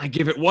Google it. I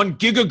give it 1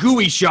 giga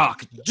gooey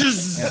shock.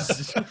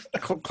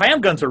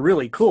 Clam guns are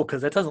really cool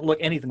because it doesn't look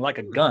anything like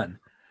a gun.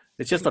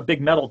 It's just a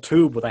big metal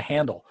tube with a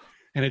handle,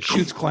 and it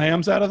shoots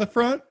clams out of the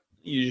front.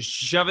 You just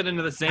shove it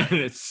into the sand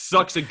and it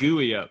sucks a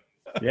gooey up.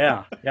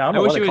 Yeah. I don't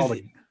know what they call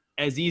it.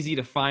 As easy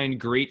to find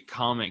great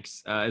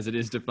comics as it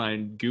is to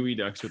find gooey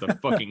ducks with a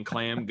fucking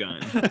clam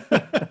gun.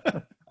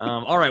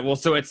 All right, well,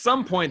 so at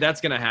some point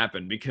that's going to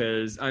happen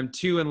because I'm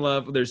too in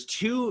love. There's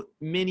too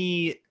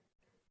many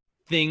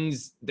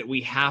things that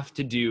we have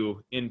to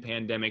do in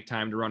pandemic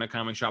time to run a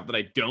comic shop that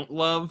I don't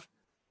love.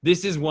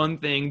 This is one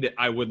thing that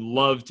I would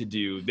love to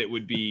do that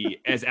would be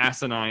as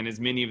asinine as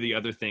many of the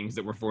other things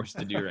that we're forced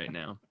to do right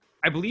now.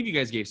 I believe you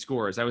guys gave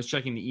scores. I was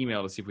checking the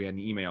email to see if we had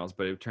any emails,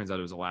 but it turns out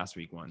it was a last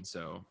week one,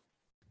 so...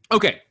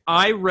 Okay,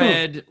 I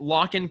read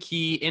Lock and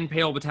Key in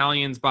Pale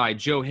Battalions by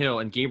Joe Hill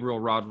and Gabriel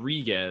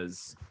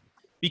Rodriguez.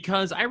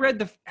 because I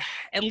read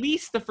at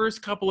least the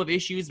first couple of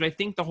issues, but I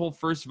think the whole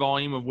first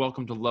volume of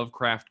Welcome to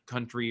Lovecraft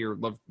Country or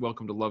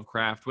Welcome to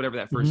Lovecraft, whatever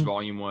that first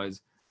volume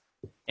was,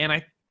 and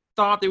I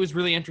thought it was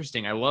really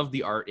interesting. I loved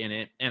the art in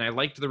it, and I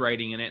liked the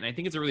writing in it, and I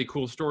think it's a really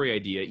cool story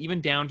idea,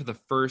 even down to the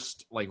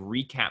first like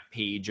recap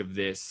page of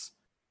this,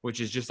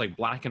 which is just like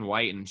black and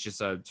white, and it's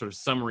just a sort of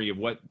summary of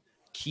what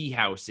Key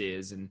House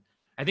is. And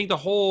I think the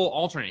whole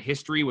alternate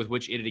history with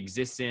which it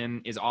exists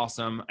in is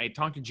awesome. I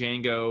talked to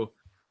Django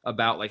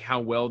about like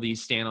how well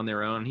these stand on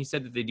their own. He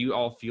said that they do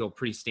all feel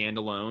pretty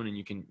standalone and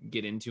you can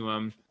get into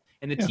them.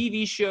 And the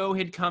TV show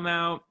had come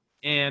out,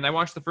 and I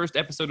watched the first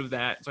episode of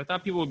that, so I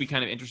thought people would be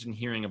kind of interested in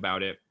hearing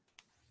about it.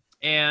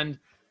 And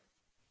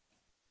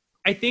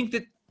I think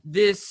that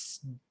this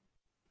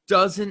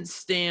doesn't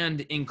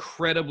stand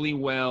incredibly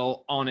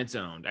well on its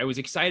own. I was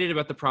excited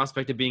about the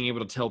prospect of being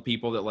able to tell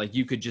people that like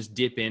you could just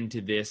dip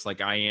into this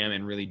like I am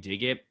and really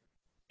dig it.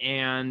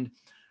 And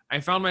I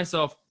found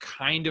myself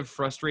kind of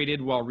frustrated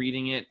while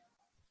reading it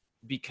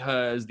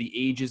because the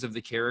ages of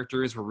the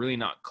characters were really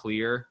not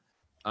clear.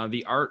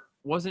 The art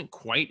wasn't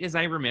quite as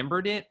I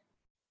remembered it.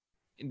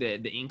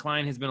 The ink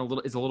line is a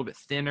little bit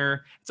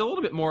thinner. It's a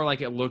little bit more like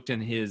it looked in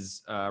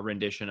his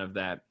rendition of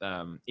that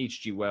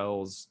H.G.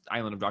 Wells'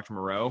 Island of Dr.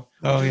 Moreau,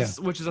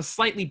 which is a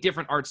slightly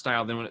different art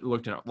style than when it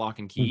looked at Lock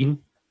and Key,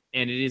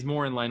 and it is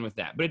more in line with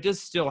that. But it does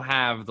still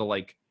have the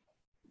like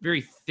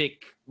very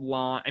thick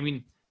line. I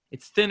mean,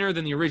 it's thinner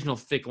than the original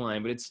thick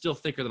line, but it's still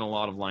thicker than a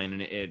lot of line,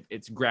 and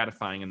it's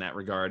gratifying in that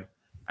regard.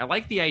 I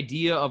like the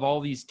idea of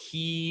all these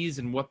keys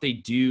and what they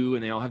do,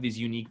 and they all have these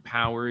unique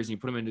powers, and you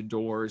put them into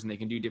doors, and they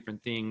can do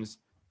different things.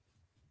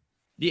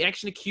 The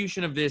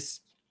execution of this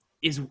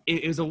is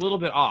a little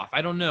bit off.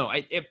 I don't know.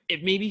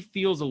 It maybe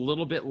feels a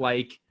little bit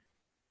like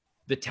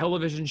the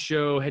television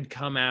show had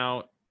come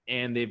out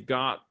and they've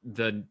got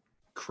the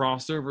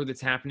crossover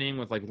that's happening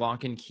with like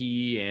Lock and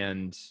Key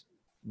and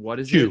what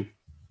is it?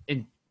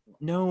 And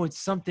no, it's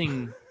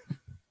something.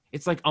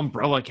 It's like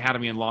Umbrella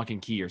Academy and Lock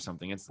and Key or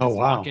something. It's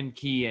Lock and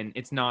Key, and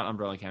it's not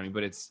Umbrella Academy,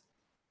 but it's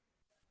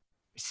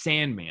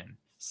Sandman.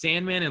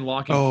 Sandman and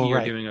Lock and Key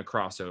are doing a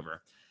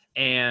crossover.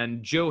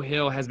 And Joe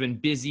Hill has been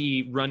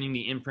busy running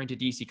the imprint at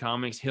DC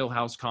Comics, Hill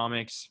House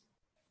Comics.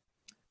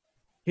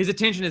 His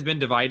attention has been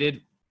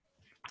divided.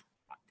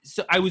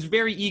 So I was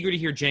very eager to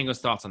hear Django's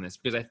thoughts on this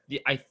because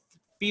I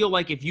feel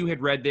like if you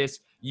had read this,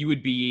 you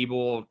would be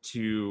able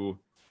to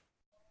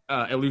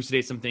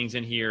elucidate some things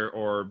in here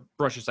or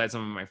brush aside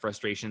some of my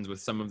frustrations with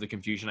some of the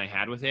confusion I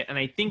had with it. And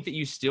I think that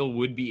you still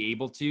would be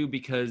able to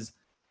because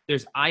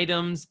there's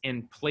items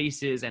and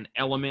places and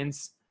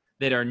elements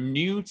that are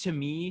new to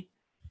me,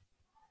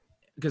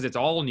 because it's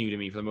all new to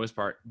me for the most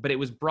part, but it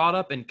was brought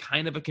up in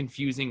kind of a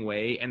confusing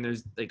way. And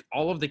there's like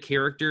all of the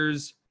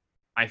characters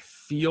I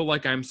feel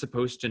like I'm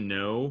supposed to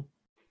know,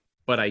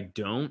 but I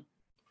don't.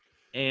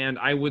 And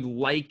I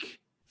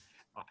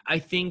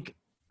think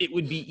it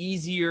would be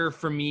easier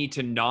for me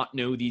to not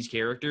know these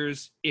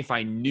characters if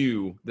I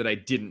knew that I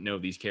didn't know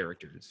these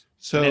characters.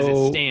 So as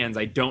it stands,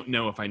 I don't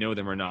know if I know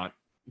them or not,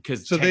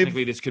 because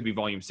technically this could be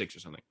volume 6 or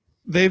something.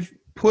 They've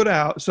put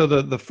out, so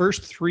the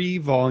first 3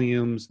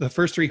 volumes, the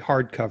first 3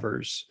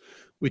 hardcovers,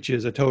 which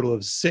is a total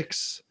of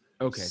 6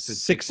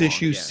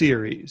 issue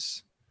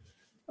series,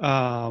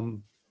 tell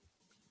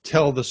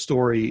the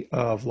story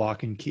of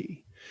Lock and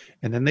Key.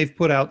 And then they've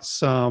put out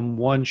some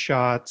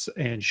one-shots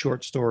and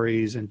short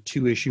stories and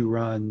 2-issue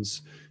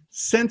runs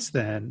since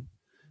then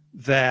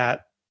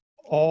that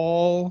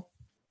all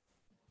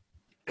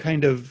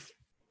kind of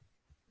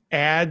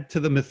add to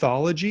the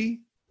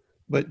mythology,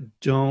 but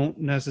don't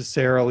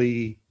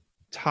necessarily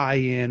tie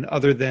in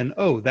other than,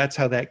 that's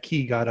how that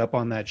key got up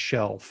on that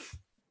shelf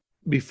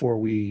before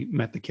we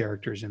met the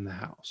characters in the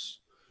house.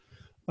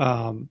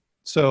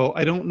 So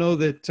I don't know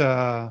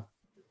that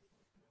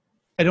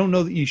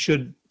you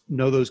should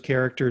know those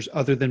characters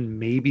other than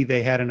maybe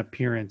they had an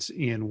appearance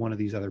in one of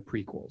these other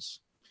prequels.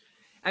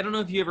 I don't know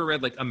if you ever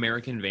read like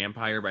American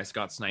Vampire by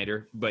Scott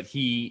Snyder, but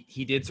he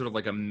did sort of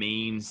like a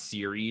main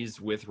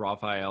series with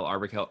Raphael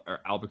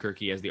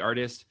Albuquerque as the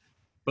artist.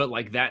 But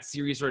like that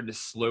series started to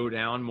slow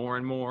down more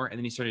and more. And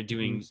then he started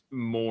doing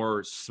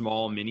more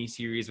small mini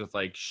series with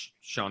like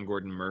Sean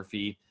Gordon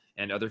Murphy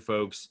and other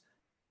folks.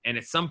 And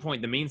at some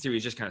point the main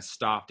series just kind of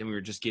stopped and we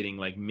were just getting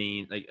like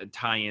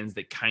tie-ins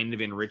that kind of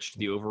enriched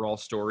the overall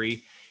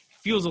story.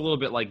 Feels a little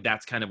bit like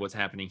that's kind of what's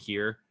happening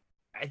here.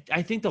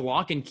 I think the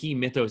Lock and Key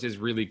mythos is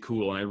really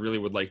cool. And I really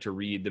would like to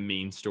read the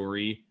main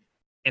story.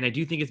 And I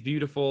do think it's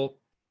beautiful.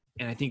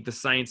 And I think the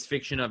science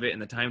fiction of it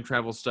and the time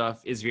travel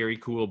stuff is very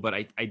cool. But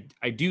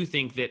I do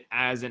think that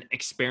as an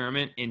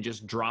experiment in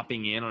just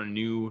dropping in on a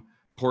new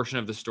portion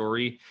of the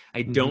story,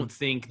 I don't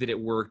think that it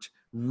worked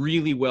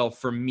really well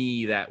for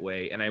me that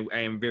way. And I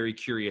am very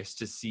curious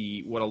to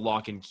see what a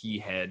Lock and Key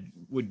head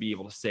would be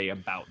able to say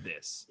about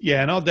this.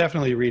 Yeah, and I'll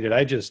definitely read it.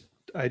 I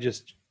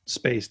just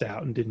spaced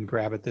out and didn't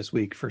grab it this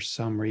week for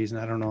some reason.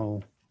 I don't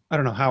know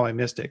how I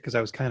missed it because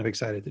I was kind of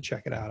excited to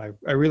check it out.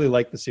 I really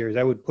like the series.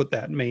 I would put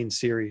that main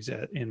series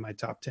in my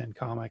top 10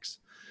 comics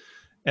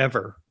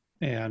ever.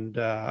 And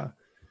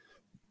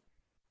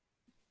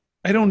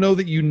I don't know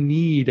that you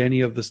need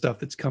any of the stuff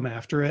that's come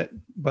after it,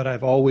 but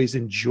I've always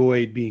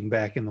enjoyed being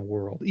back in the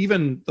world.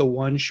 Even the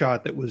one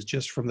shot that was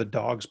just from the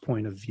dog's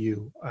point of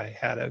view, I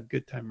had a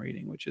good time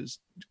reading, which is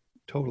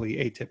totally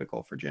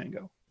atypical for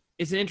Django.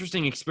 It's an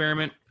interesting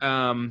experiment.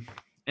 And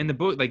the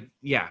book, like,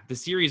 yeah, the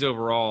series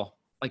overall,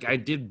 like, I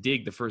did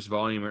dig the first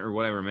volume or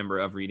what I remember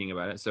of reading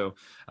about it. So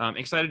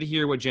excited to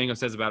hear what Django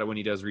says about it when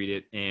he does read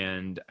it.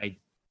 And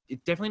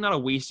it's definitely not a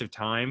waste of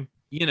time.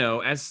 You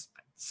know, as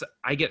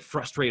I get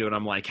frustrated when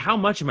I'm like, how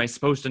much am I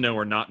supposed to know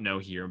or not know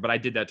here? But I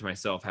did that to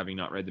myself, having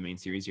not read the main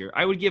series here.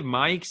 I would give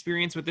my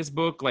experience with this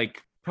book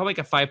like probably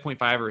like a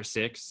 5.5 or a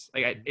 6.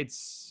 Like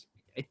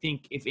I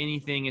think if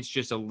anything, it's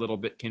just a little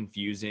bit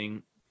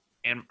confusing.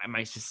 And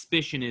my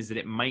suspicion is that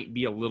it might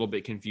be a little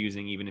bit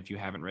confusing even if you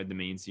haven't read the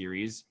main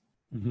series.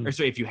 Mm-hmm. Or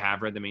so if you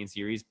have read the main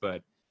series,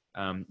 but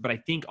I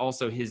think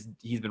also he's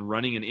been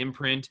running an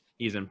imprint.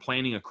 He's been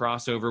planning a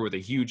crossover with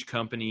a huge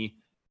company.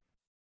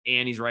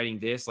 And he's writing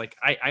this. Like,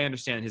 I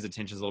understand his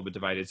attention is a little bit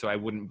divided, so I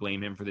wouldn't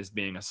blame him for this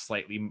being a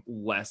slightly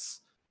less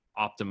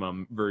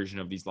optimum version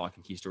of these Lock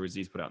and Key stories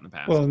he's put out in the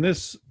past. Well, and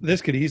this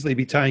could easily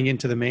be tying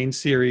into the main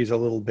series a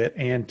little bit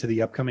and to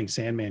the upcoming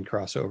Sandman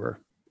crossover.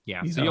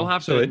 Yeah, so you'll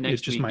have to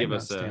next week give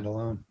us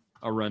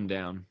a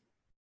rundown.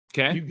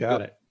 Okay? You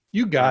got it.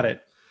 You got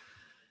it.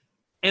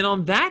 And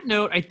on that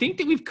note, I think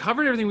that we've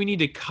covered everything we need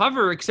to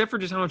cover, except for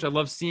just how much I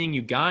love seeing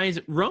you guys.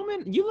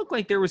 Roman, you look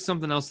like there was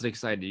something else that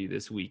excited you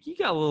this week. You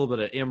got a little bit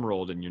of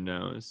emerald in your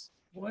nose.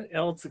 What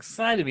else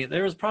excited me?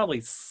 There was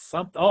probably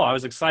something. Oh, I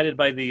was excited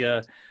by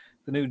the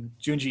new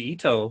Junji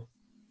Ito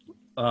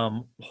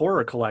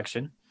horror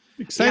collection.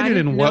 Excited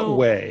in what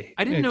way?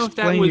 I didn't know if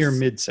that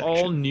was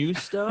all new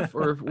stuff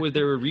or if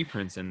there were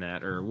reprints in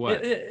that or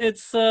what.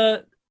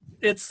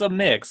 It's a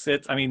mix.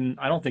 I mean,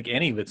 I don't think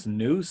any of it's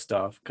new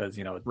stuff because,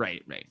 you know,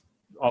 right.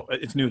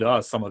 It's new to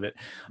us, some of it.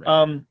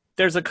 Right.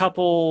 There's a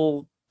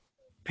couple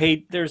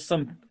there's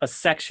a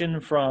section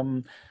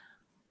from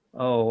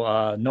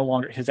No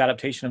Longer, his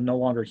adaptation of No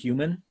Longer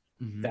Human.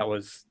 Mm-hmm. That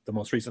was the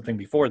most recent thing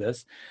before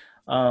this.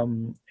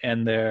 And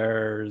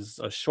there's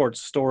a short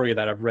story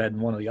that I've read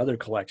in one of the other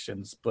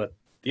collections, but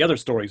the other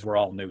stories were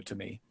all new to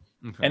me.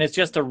 Okay. And it's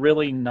just a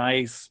really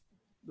nice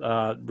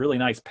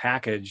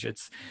package.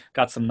 It's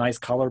got some nice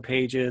color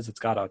pages. It's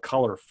got a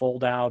color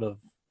fold out of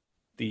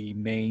the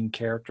main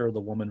character, the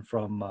woman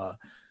from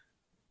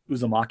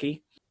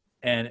Uzumaki,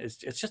 and it's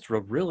just a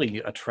really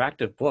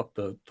attractive book.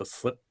 The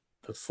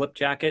slip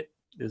jacket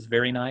is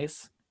very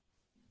nice,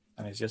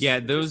 and it's just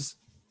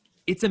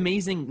it's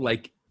amazing,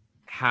 like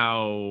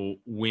how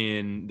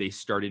when they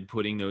started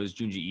putting those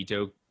Junji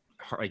Ito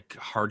like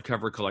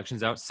hardcover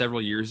collections out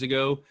several years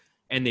ago.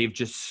 And they've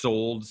just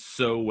sold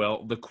so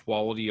well, the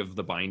quality of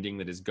the binding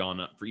that has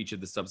gone up for each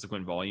of the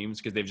subsequent volumes,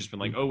 because they've just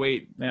been like, oh,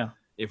 wait, yeah,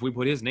 if we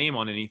put his name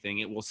on anything,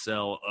 it will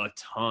sell a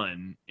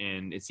ton.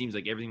 And it seems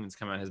like everything that's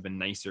come out has been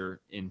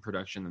nicer in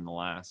production than the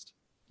last.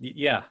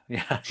 Yeah.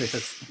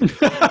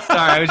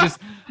 Sorry, I was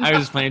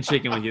just playing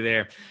chicken with you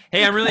there.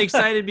 Hey, I'm really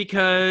excited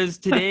because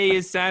today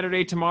is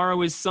Saturday,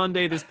 tomorrow is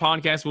Sunday. This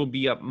podcast will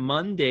be up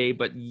Monday,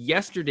 but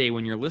yesterday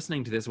when you're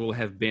listening to this will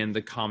have been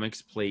the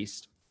Comics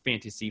Place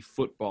Fantasy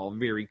Football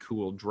Very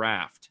Cool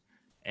Draft.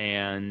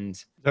 And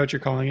is that what you're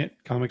calling it?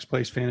 Comics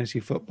Place Fantasy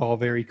Football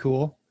Very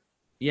Cool?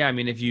 Yeah, I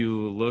mean, if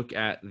you look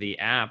at the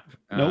app,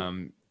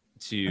 nope.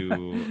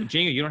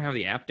 Django, you don't have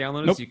the app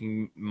downloaded, nope. So you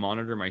can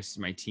monitor my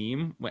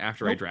team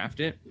after I draft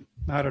it?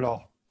 Not at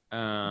all.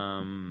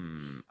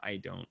 I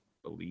don't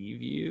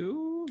believe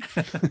you.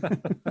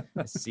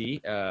 Let's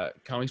see.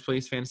 Comics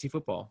Place Fantasy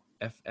Football.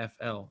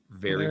 FFL.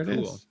 Very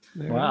cool.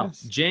 Wow.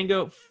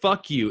 Django,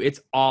 fuck you. It's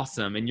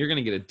awesome, and you're going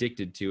to get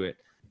addicted to it.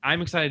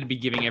 I'm excited to be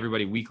giving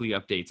everybody weekly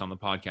updates on the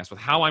podcast with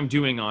how I'm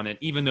doing on it,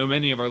 even though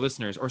many of our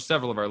listeners or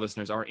several of our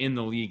listeners are in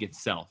the league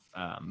itself.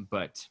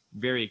 But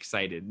very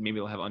excited. Maybe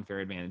they'll have unfair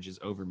advantages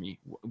over me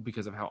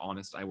because of how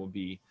honest I will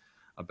be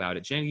about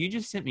it. Django, you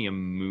just sent me a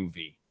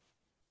movie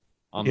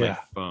on my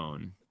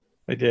phone.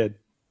 I did.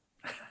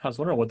 I was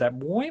wondering what that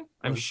boy.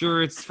 I'm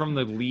sure it's from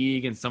the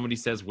league and somebody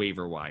says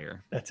waiver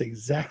wire. That's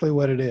exactly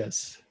what it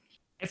is.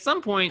 At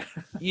some point,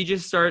 you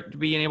just start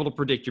being able to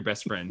predict your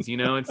best friends. You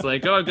know, it's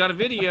like, oh, I've got a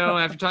video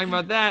after talking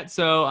about that.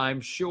 So I'm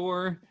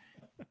sure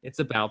it's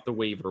about the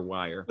waiver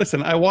wire.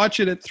 Listen, I watch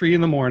it at 3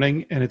 a.m.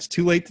 and it's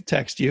too late to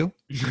text you.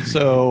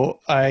 So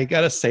I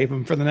got to save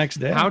them for the next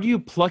day. How do you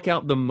pluck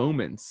out the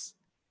moments?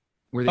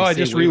 Where they I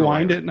just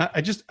rewind it, and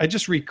I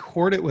just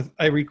record it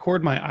I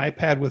record my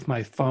iPad with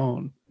my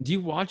phone. Do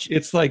you watch?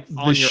 It's like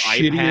on your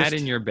iPad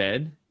in your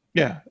bed.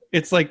 Yeah,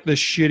 it's like the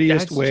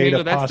shittiest way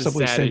to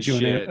possibly send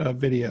you a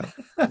video.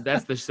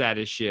 That's the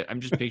saddest shit.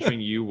 I'm just picturing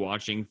you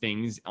watching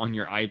things on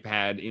your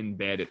iPad in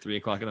bed at 3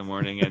 o'clock in the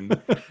morning,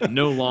 and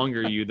no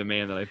longer you, the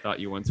man that I thought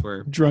you once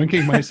were.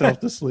 Drunking myself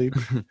to sleep.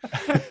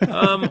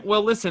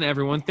 Well, listen,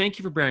 everyone. Thank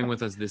you for bearing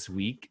with us this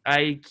week.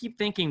 I keep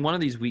thinking one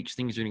of these weeks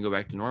things are going to go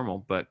back to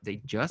normal, but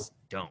they just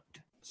don't.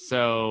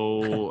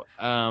 So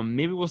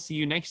maybe we'll see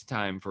you next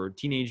time for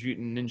Teenage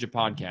Mutant Ninja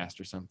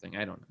Podcast or something.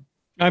 I don't know.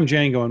 I'm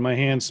Django, and my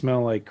hands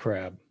smell like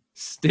crab.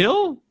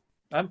 Still?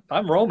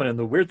 I'm Roman, and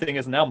the weird thing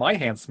is now my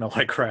hands smell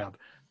like crab.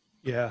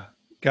 Yeah,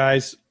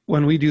 guys,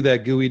 when we do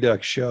that gooey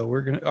duck show,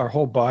 our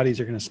whole bodies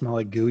are gonna smell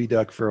like gooey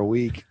duck for a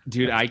week.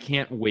 Dude, I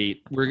can't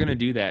wait. We're going to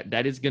do that.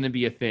 That is going to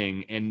be a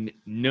thing. And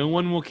no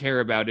one will care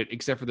about it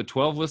except for the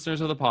 12 listeners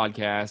of the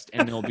podcast.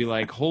 And they'll be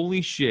like,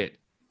 holy shit,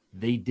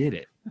 they did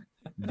it.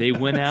 They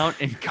went out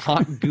and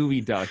caught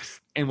gooey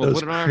ducks. And we'll Those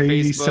put it on our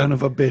crazy Facebook. son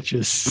of a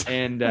bitches.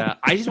 And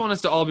I just want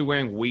us to all be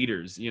wearing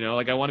waders.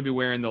 Like I want to be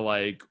wearing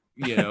the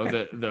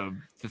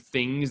the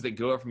things that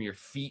go up from your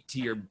feet to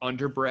your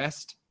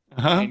underbreast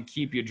and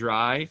keep you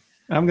dry.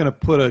 I'm gonna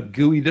put a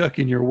gooey duck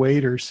in your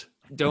waders.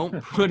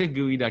 Don't put a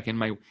gooey duck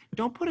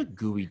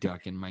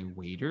in my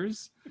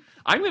waders.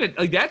 I'm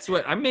gonna that's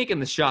what I'm making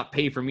the shop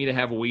pay for me to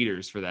have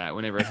waders for that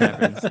whenever it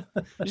happens.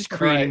 Just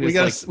creating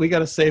this, we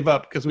gotta save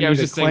up because we Yeah, I was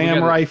need a just saying, we clam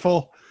gotta-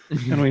 rifle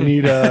and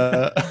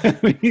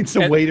we need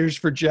some waders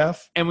for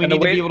Jeff. and we and the need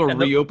to be wait- able to and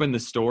the- reopen the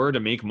store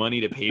to make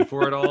money to pay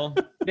for it all.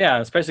 Yeah,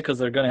 especially because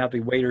they're going to have to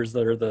be waiters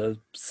that are the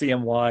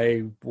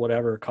CMY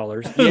whatever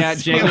colors. Yeah,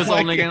 Jay was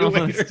only CMYK gonna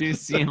let us waders. do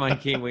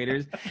CMYK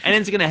waders, and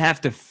it's gonna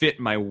have to fit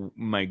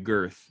my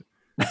girth.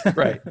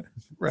 Right,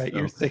 So-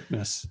 your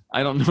thickness.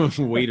 I don't know if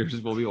waders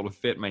will be able to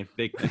fit my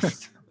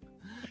thickness.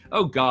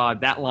 Oh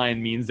God, that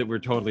line means that we're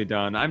totally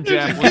done. I'm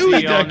Jeff. There's a We'll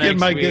gooey see y'all duck next in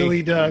my week.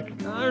 gooey duck.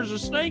 Oh, there's a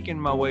snake in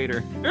my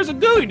waiter. There's a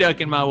gooey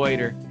duck in my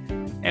waiter.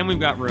 And we've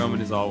got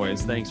Roman as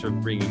always. Thanks for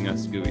bringing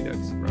us gooey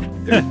ducks,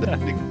 Roman.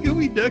 The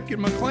gooey duck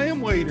in my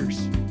clam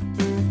waders.